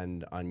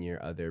depend on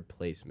your other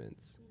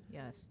placements.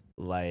 Yes.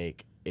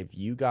 Like, if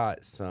you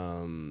got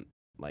some,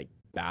 like,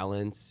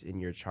 balance in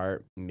your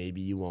chart, maybe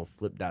you won't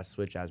flip that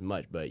switch as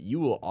much, but you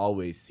will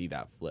always see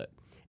that flip.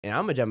 And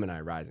I'm a Gemini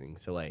rising,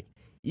 so, like,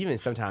 even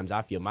sometimes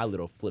I feel my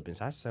little flip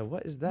inside. I said,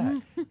 what is that?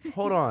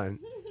 Hold on.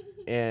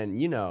 And,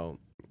 you know,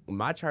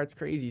 my chart's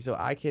crazy, so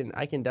I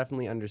can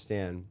definitely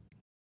understand.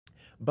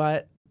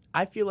 But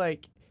I feel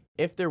like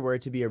if there were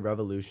to be a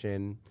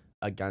revolution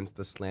against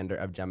the slander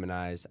of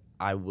Geminis,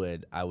 I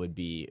would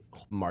be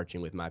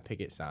marching with my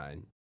picket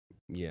sign.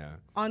 Yeah.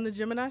 On the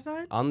Gemini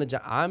side?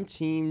 I'm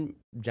team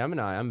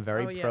Gemini. I'm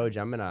very Oh, yeah. pro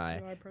Gemini.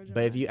 You are pro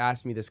But if Gemini. you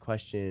ask me this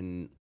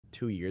question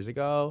 2 years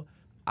ago,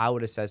 I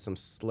would have said some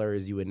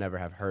slurs you would never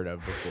have heard of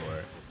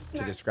before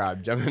to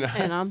describe Gemini.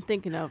 And I'm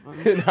thinking of them.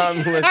 And I'm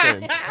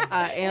listening.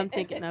 I am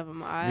thinking of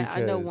them.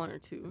 I know Because- one or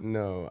two.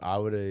 No, I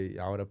would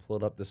have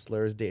pulled up the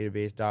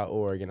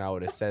slursdatabase.org and I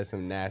would have said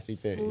some nasty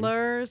things.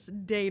 Slurs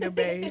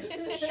database.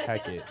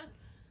 Check it.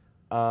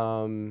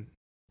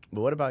 But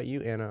what about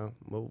you, Anna?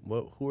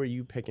 Who are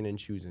you picking and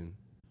choosing?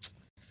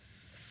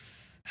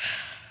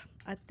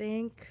 I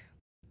think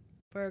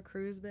for a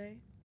cruise bay,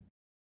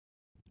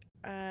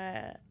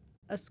 a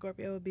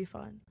Scorpio would be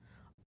fun.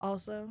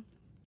 Also,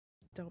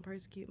 don't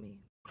persecute me.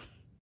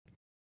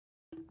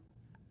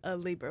 A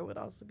Libra would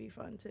also be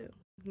fun too.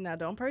 Now,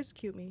 don't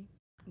persecute me,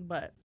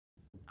 but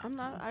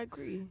I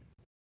agree.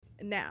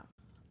 now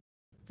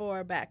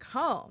for back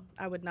home,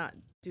 I would not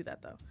do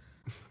that though.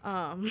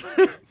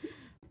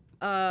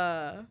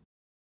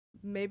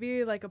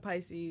 Maybe like a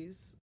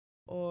Pisces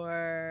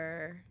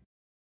or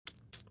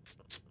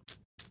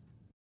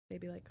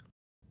maybe like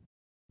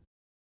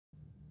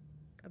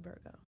a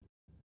Virgo.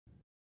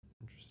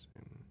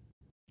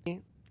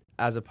 Interesting.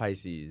 As a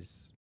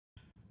Pisces,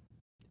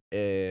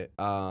 if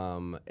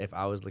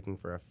I was looking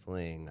for a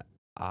fling,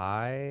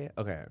 I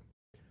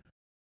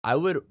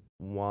would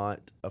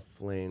want a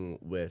fling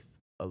with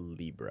a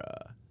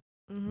Libra.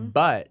 Mm-hmm.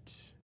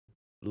 But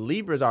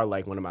Libras are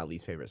like one of my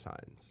least favorite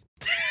signs.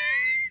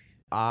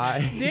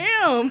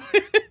 Damn.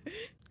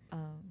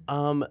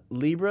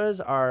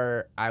 Libras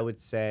are, I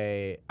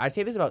say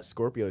this about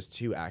Scorpios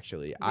too,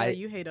 actually. Yeah,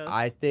 you hate us.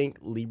 I think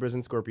Libras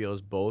and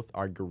Scorpios both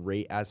are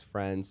great as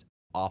friends,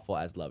 awful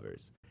as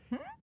lovers.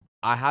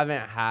 I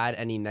haven't had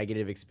any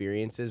negative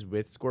experiences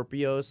with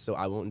Scorpios, so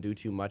I won't do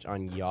too much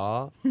on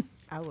y'all.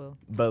 I will.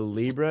 But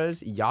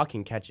Libras, y'all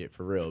can catch it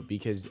for real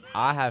because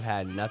I have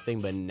had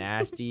nothing but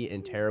nasty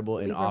and terrible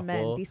and Libra awful.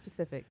 men, be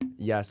specific.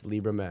 Yes,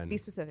 Libra men. Be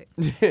specific.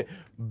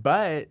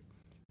 But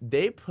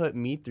they put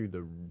me through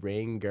the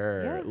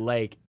ringer. Yeah.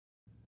 Like,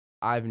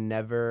 I've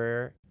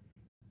never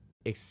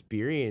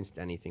experienced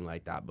anything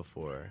like that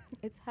before.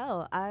 It's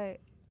hell.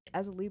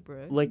 As a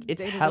Libra, Like,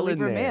 it's dated a hell in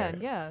Libra there. man.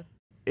 Yeah,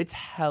 It's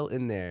hell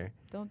in there.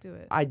 don't do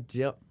it. I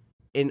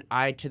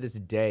to this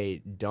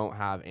day don't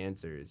have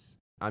answers.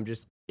 I'm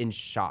just in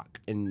shock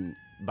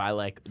by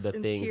like the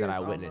In things that I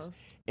tears witnessed. almost.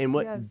 And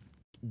what Yes.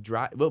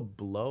 what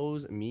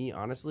blows me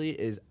honestly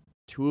is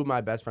two of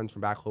my best friends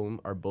from back home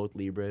are both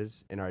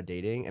Libras and are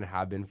dating and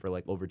have been for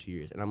like over 2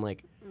 years. And I'm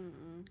like,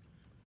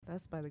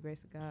 That's by the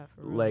grace of God.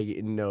 For real. like,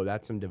 no,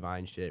 that's some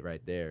divine shit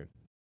right there.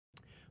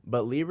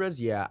 But Libras,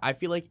 yeah, I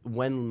feel like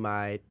when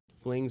my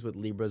flings with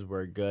Libras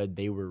were good,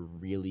 they were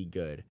really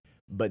good.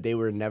 But they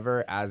were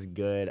never as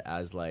good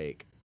as,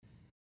 like,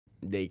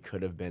 they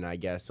could have been, I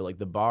guess. So, like,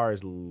 the bar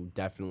is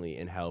definitely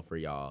in hell for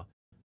y'all.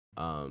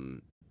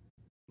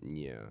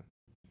 Yeah.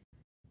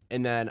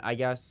 And then, I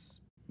guess,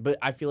 but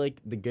I feel like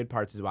the good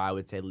parts is why I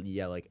would say,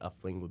 yeah, like, a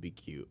fling would be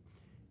cute.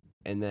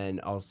 And then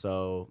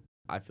also,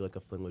 I feel like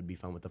a fling would be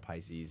fun with the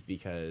Pisces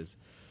because,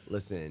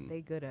 listen,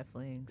 they good at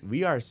flings.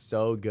 we are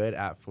so good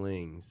at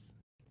flings.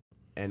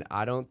 And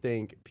I don't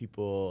think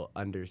people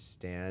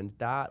understand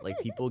that. Like,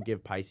 people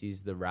give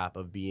Pisces the rap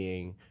of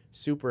being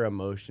super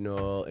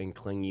emotional and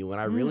clingy when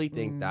I really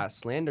think that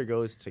slander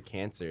goes to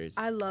Cancers.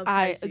 I love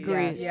I Pisces.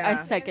 agree. Yeah. I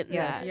second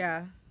Yes. that.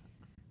 Yeah.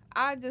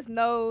 I just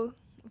know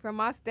from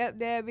my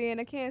stepdad being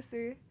a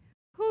Cancer,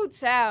 who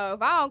child,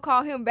 if I don't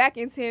call him back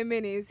in 10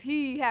 minutes,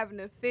 he having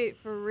a fit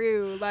for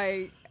real.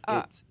 Like,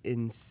 It's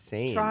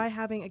insane. Try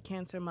having a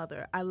Cancer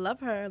mother. I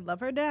love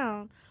her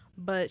down,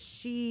 but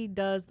she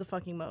does the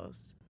fucking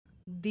most.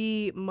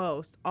 The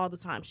most all the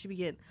time. She be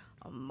getting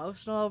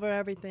emotional over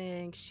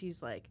everything.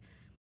 She's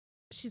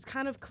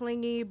kind of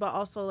clingy, but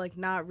also like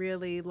not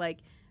really. Like,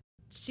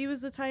 she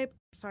was the type.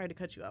 Sorry to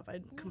cut you off. I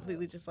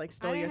completely just like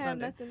stole I your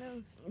didn't have thunder. nothing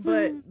else.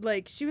 But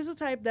like, she was the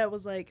type that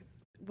was like,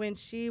 when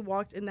she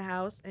walked in the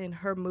house and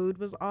her mood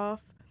was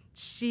off,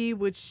 she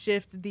would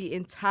shift the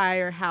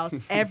entire house.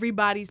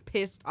 Everybody's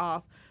pissed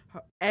off.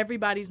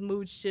 Everybody's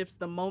mood shifts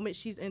the moment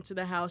she's into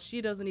the house.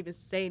 She doesn't even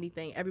say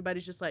anything.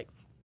 Everybody's just like,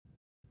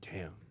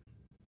 Damn.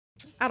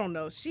 I don't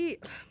know. She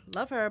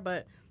love her,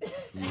 but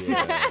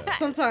Yeah.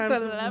 sometimes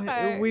Love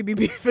her. we be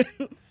beefing.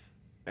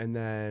 And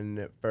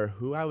then for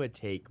who I would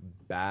take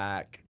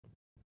back,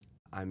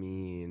 I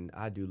mean,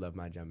 I do love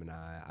my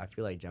Gemini. I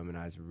feel like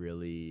Geminis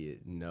really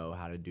know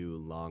how to do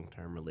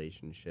long-term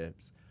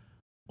relationships.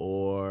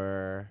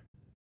 Or,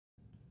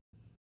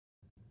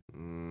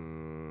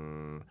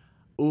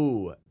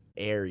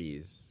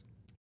 Aries.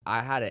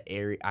 I have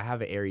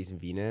an Aries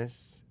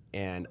Venus,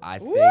 and I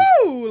think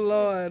Ooh,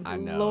 Lord. I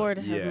know. Lord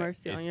have yeah,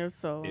 mercy on your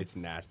soul. It's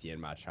nasty in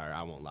my chart.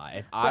 I won't lie.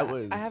 If But I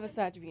was, I have a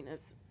Sag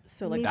Venus,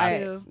 so like Me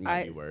that's too.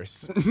 might be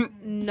worse.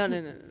 No.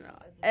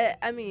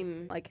 I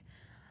mean, like,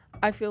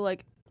 I feel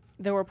like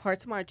there were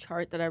parts of my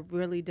chart that I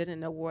really didn't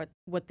know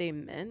what they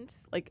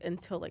meant, like,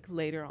 until like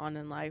later on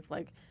in life,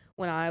 like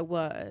when I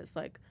was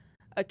like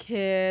a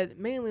kid,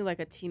 mainly like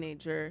a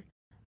teenager.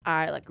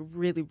 I like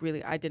really,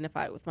 really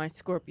identified with my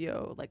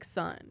Scorpio like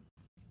sun.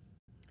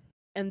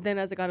 And then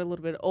as I got a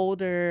little bit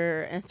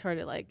older and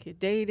started like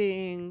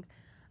dating,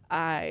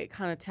 I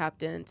kind of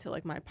tapped into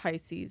like my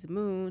Pisces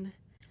moon.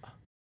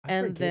 I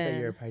And forget that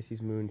you're a then-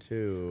 Pisces moon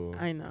too.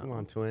 I know. Come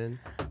on, twin.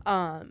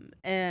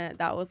 And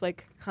that was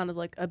like kind of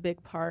like a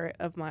big part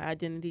of my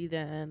identity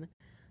then.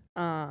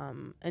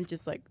 And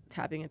just like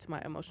tapping into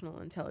my emotional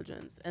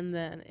intelligence. And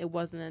then it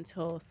wasn't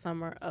until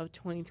summer of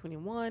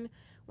 2021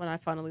 when I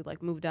finally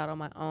like moved out on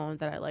my own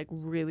that I like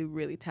really,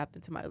 really tapped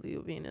into my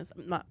Leo Venus.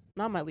 Not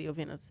my Leo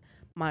Venus,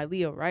 my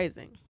Leo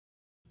rising.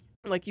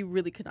 Like, you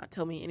really could not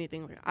tell me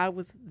anything. Like, I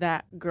was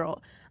that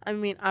girl. I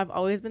mean, I've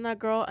always been that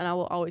girl, and I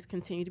will always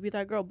continue to be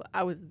that girl, but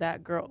I was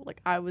that girl.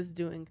 Like, I was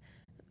doing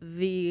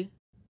the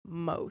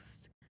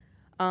most.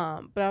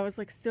 But I was,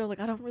 like, still, like,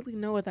 I don't really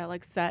know what that,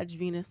 like, Sag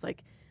Venus,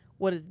 like,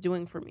 what it's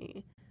doing for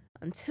me.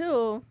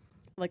 Until,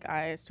 like,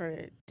 I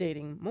started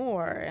dating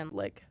more and,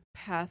 like,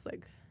 past,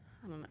 like,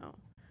 I don't know.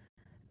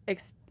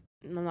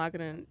 I'm not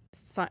going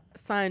to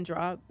sign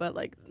drop, but,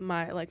 like,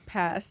 my, like,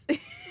 past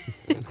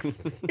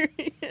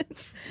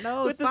experience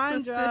No, with the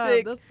sign drop.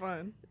 specific That's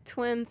fun.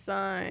 twin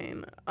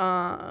sign,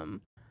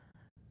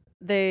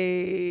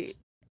 they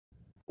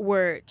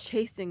were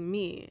chasing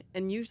me,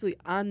 and usually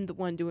I'm the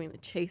one doing the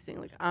chasing.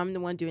 Like, I'm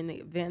the one doing the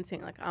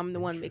advancing. Like, I'm the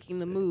one making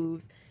the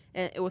moves.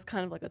 And it was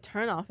kind of like a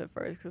turn off at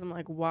first because I'm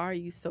like, why are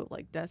you so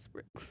like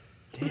desperate?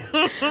 Damn.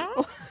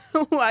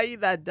 Why are you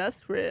that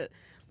desperate?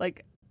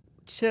 Like,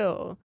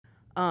 chill.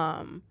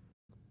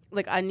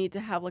 Like, I need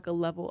to have like a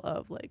level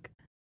of like,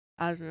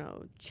 I don't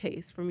know,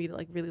 chase for me to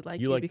like really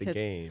like you like because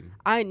the game.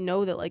 I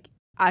know that like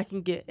I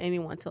can get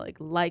anyone to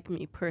like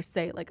me per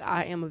se. Like,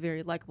 I am a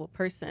very likable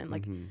person.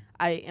 Like,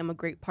 I am a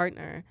great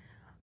partner.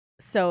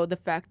 So the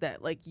fact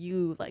that like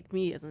you like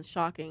me isn't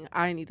shocking.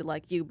 I need to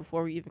like you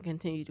before we even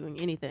continue doing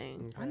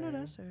anything. I know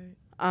that's right.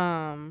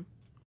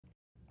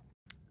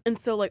 And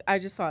so like I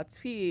just saw a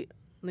tweet.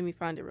 Let me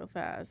find it real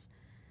fast.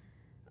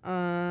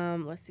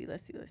 Let's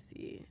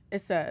see.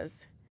 It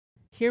says,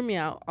 "Hear me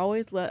out.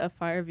 Always let a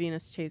fire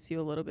Venus chase you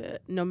a little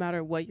bit, no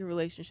matter what your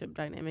relationship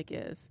dynamic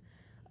is.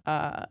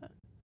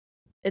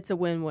 It's a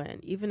win-win.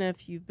 Even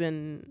if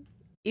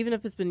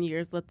it's been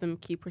years, let them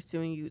keep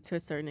pursuing you to a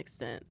certain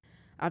extent.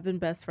 I've been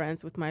best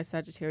friends with my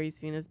Sagittarius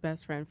Venus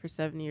best friend for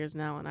 7 years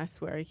now, and I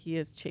swear he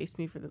has chased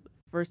me for the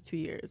first 2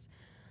 years.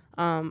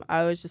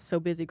 I was just so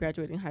busy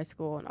graduating high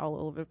school and all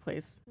over the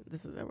place.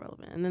 This is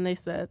irrelevant." And then they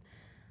said,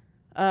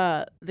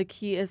 the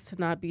key is to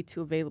not be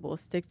too available.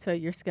 Stick to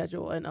your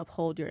schedule and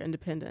uphold your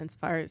independence.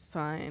 Fire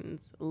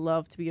signs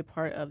love to be a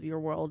part of your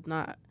world,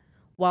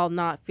 while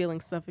not feeling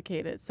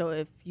suffocated. So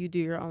if you do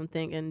your own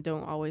thing and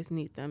don't always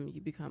need them, you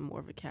become more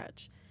of a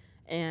catch.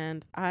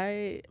 And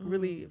I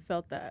really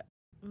felt that.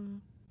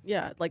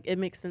 Yeah, like, it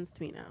makes sense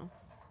to me now.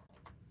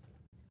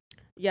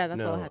 Yeah,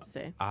 that's all I had to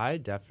say. I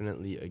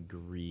definitely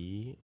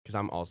agree because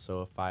I'm also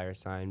a fire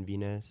sign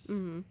Venus.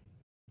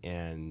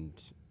 And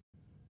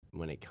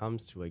when it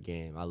comes to a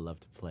game, I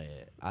love to play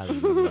it. I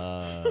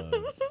love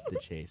the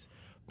chase.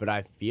 But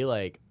I feel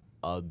like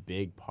a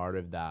big part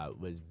of that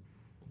was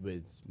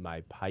with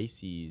my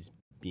Pisces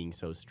being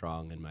so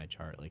strong in my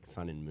chart, like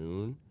sun and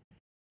moon,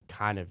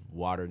 kind of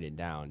watered it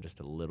down just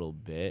a little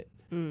bit.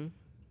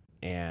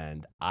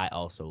 And I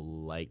also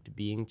liked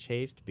being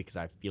chased because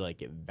I feel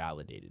like it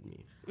validated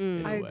me.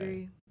 In a I way,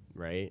 agree.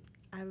 right?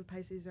 I have a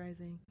Pisces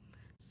rising.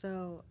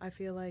 So I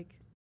feel like,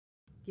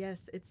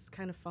 yes, it's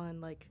kind of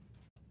fun, like,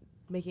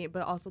 making it,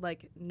 but also,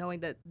 like, knowing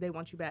that they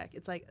want you back.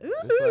 It's like, ooh.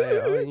 It's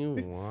like, oh, you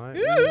want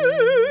me?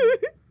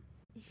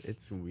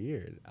 It's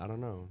weird. I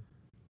don't know.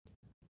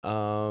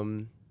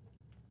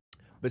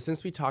 But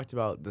since we talked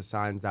about the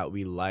signs that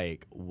we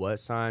like, what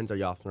signs are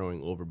y'all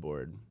throwing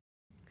overboard?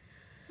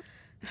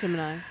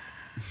 Gemini.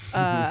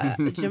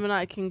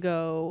 Gemini can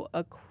go.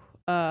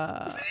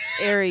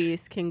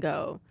 Aries can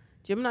go.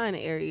 Gemini and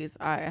Aries,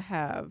 I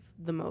have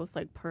the most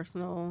like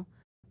personal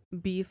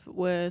beef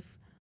with.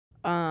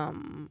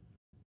 I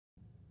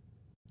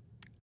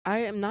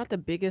am not the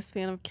biggest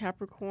fan of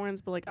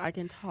Capricorns, but like I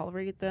can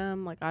tolerate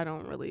them. Like, I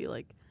don't really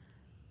like.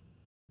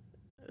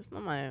 It's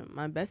not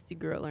my bestie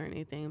girl or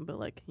anything, but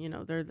like, you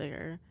know, they're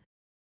there.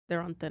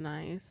 They're on thin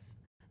ice.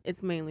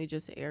 It's mainly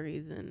just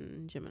Aries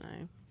and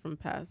Gemini from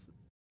past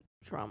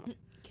trauma.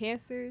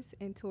 Cancers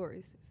and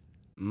Tauruses.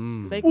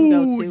 They can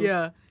go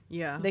too.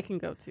 Yeah. They can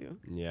go too.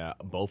 Yeah,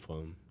 both of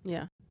them.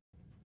 Yeah.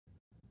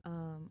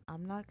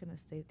 I'm not gonna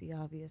state the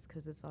obvious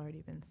because it's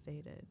already been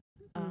stated.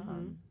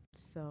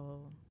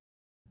 So,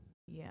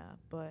 yeah,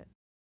 but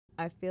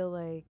I feel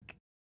like,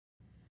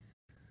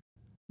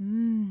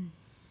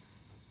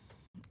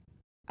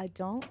 I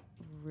don't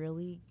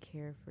really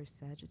care for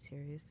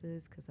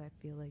Sagittariuses because I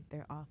feel like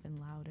they're often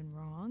loud and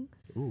wrong.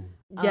 Ooh.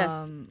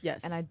 Yes.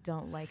 Yes. And I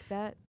don't like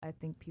that. I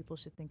think people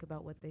should think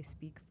about what they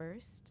speak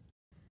first.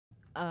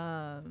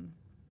 I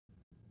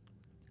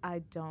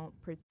don't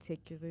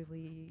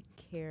particularly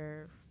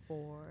care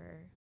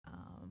for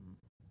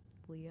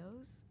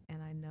Leos,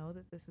 and I know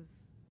that this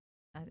is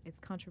it's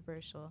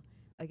controversial.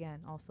 Again,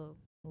 also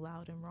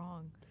loud and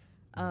wrong.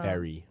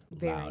 Very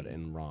loud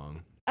and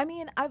wrong. I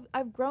mean,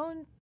 I've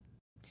grown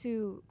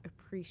to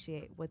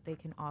appreciate what they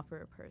can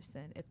offer a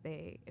person if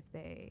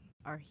they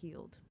are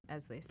healed,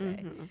 as they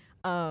say.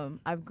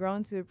 I've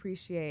grown to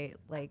appreciate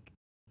like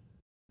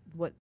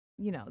what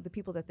the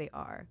people that they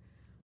are,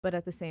 but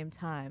at the same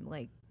time,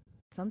 like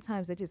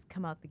sometimes they just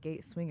come out the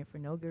gate swinging for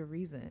no good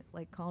reason.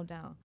 Like, calm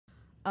down.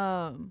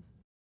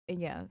 And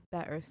yeah,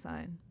 that earth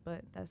sign,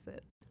 but that's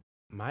it.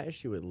 My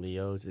issue with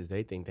Leos is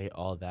they think they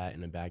all that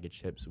in a bag of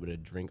chips with a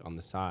drink on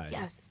the side.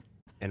 Yes.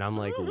 And I'm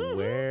like,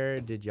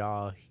 where did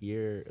y'all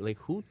hear? Like,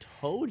 who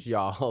told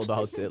y'all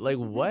about this? Like,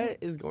 what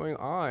is going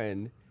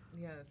on?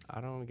 Yes.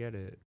 I don't get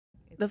it.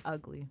 It's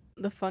ugly.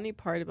 The funny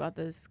part about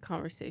this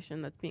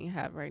conversation that's being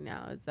had right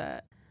now is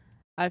that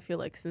I feel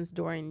like since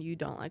Dorien, you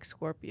don't like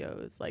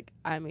Scorpios, like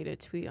I made a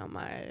tweet on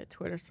my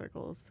Twitter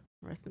circles,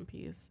 rest in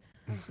peace,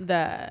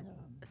 that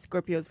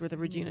Scorpios were the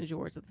Regina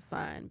George of the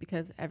sign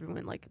because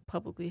everyone like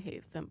publicly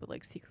hates them but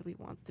like secretly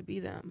wants to be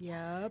them.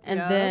 Yep.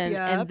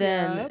 And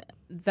then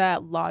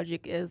that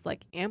logic is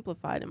like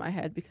amplified in my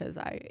head because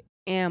I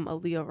am a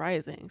Leo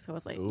rising. So I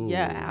was like,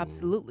 yeah,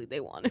 absolutely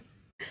they want to.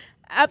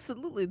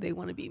 Absolutely they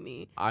want to be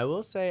me. I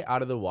will say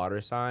out of the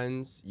water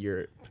signs,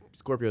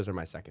 Scorpios are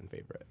my second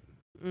favorite.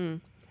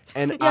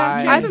 And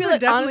Cancers feel are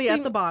like, definitely honestly,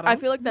 at the bottom. I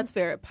feel like that's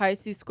fair.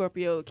 Pisces,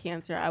 Scorpio,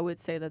 Cancer. I would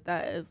say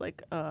that is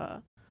like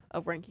a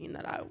ranking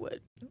that I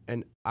would.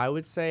 And I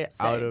would say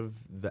out of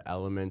the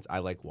elements, I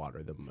like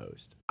water the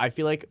most. I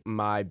feel like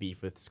my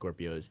beef with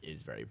Scorpios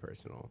is very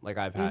personal. Like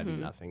I've had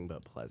nothing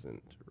but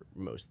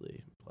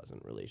mostly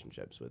pleasant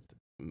relationships with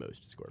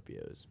most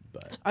Scorpios.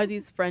 But are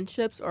these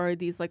friendships or are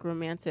these like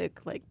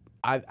romantic? Like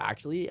I've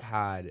actually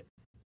had.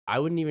 I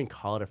wouldn't even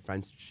call it a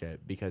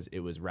friendship because it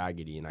was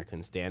raggedy and I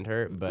couldn't stand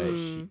her. But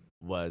she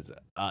was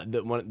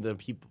one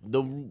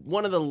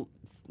of the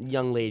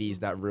young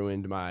ladies that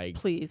ruined my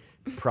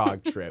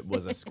Prague trip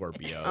was a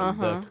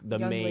Scorpio. The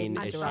main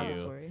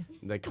issue,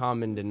 the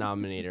common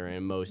denominator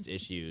in most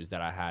issues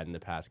that I had in the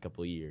past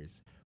couple of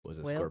years was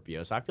a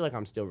Scorpio. So I feel like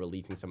I'm still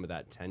releasing some of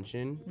that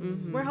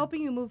tension. We're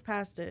helping you move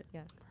past it.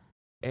 Yes.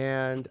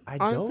 And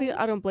honestly,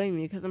 I don't blame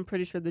you because I'm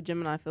pretty sure the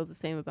Gemini feels the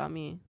same about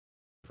me.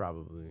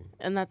 Probably.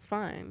 And that's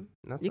fine.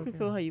 You can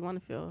feel how you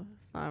want to feel.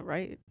 It's not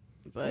right,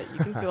 but you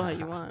can feel how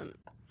you want.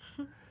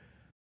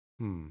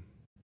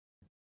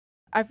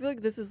 I feel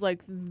like this is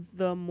like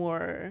the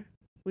more...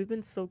 We've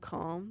been so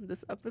calm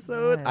this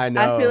episode. Yes. I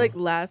know. I feel like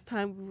last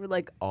time we were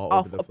like all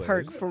off over the a place.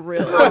 perk for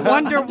real. I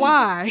wonder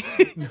why.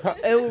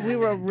 We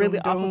were really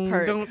off a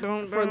perk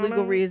for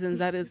legal reasons.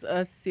 That is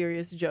a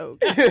serious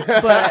joke.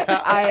 But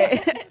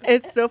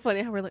it's so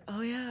funny how we're like,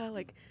 oh yeah,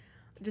 like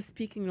just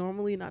speaking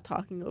normally, not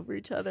talking over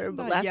each other.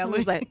 But last time it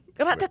was like,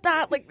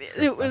 like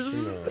it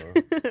was,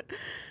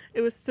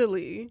 it was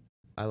silly.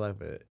 I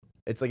love it.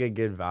 It's like a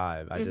good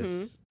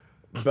vibe.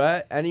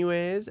 But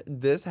anyways,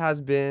 this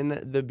has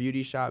been the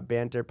Beauty Shop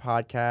Banter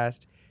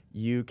podcast.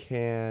 You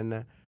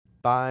can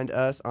find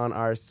us on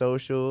our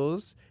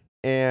socials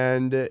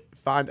and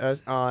find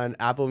us on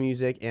Apple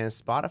Music and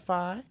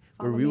Spotify,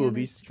 where we will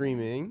be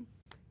streaming.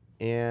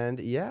 And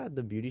yeah,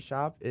 the Beauty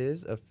Shop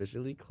is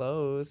officially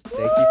closed.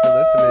 Thank you for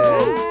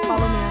listening.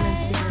 Follow me on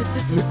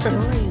Instagram.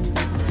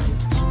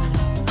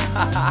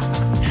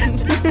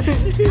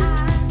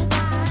 Dorien.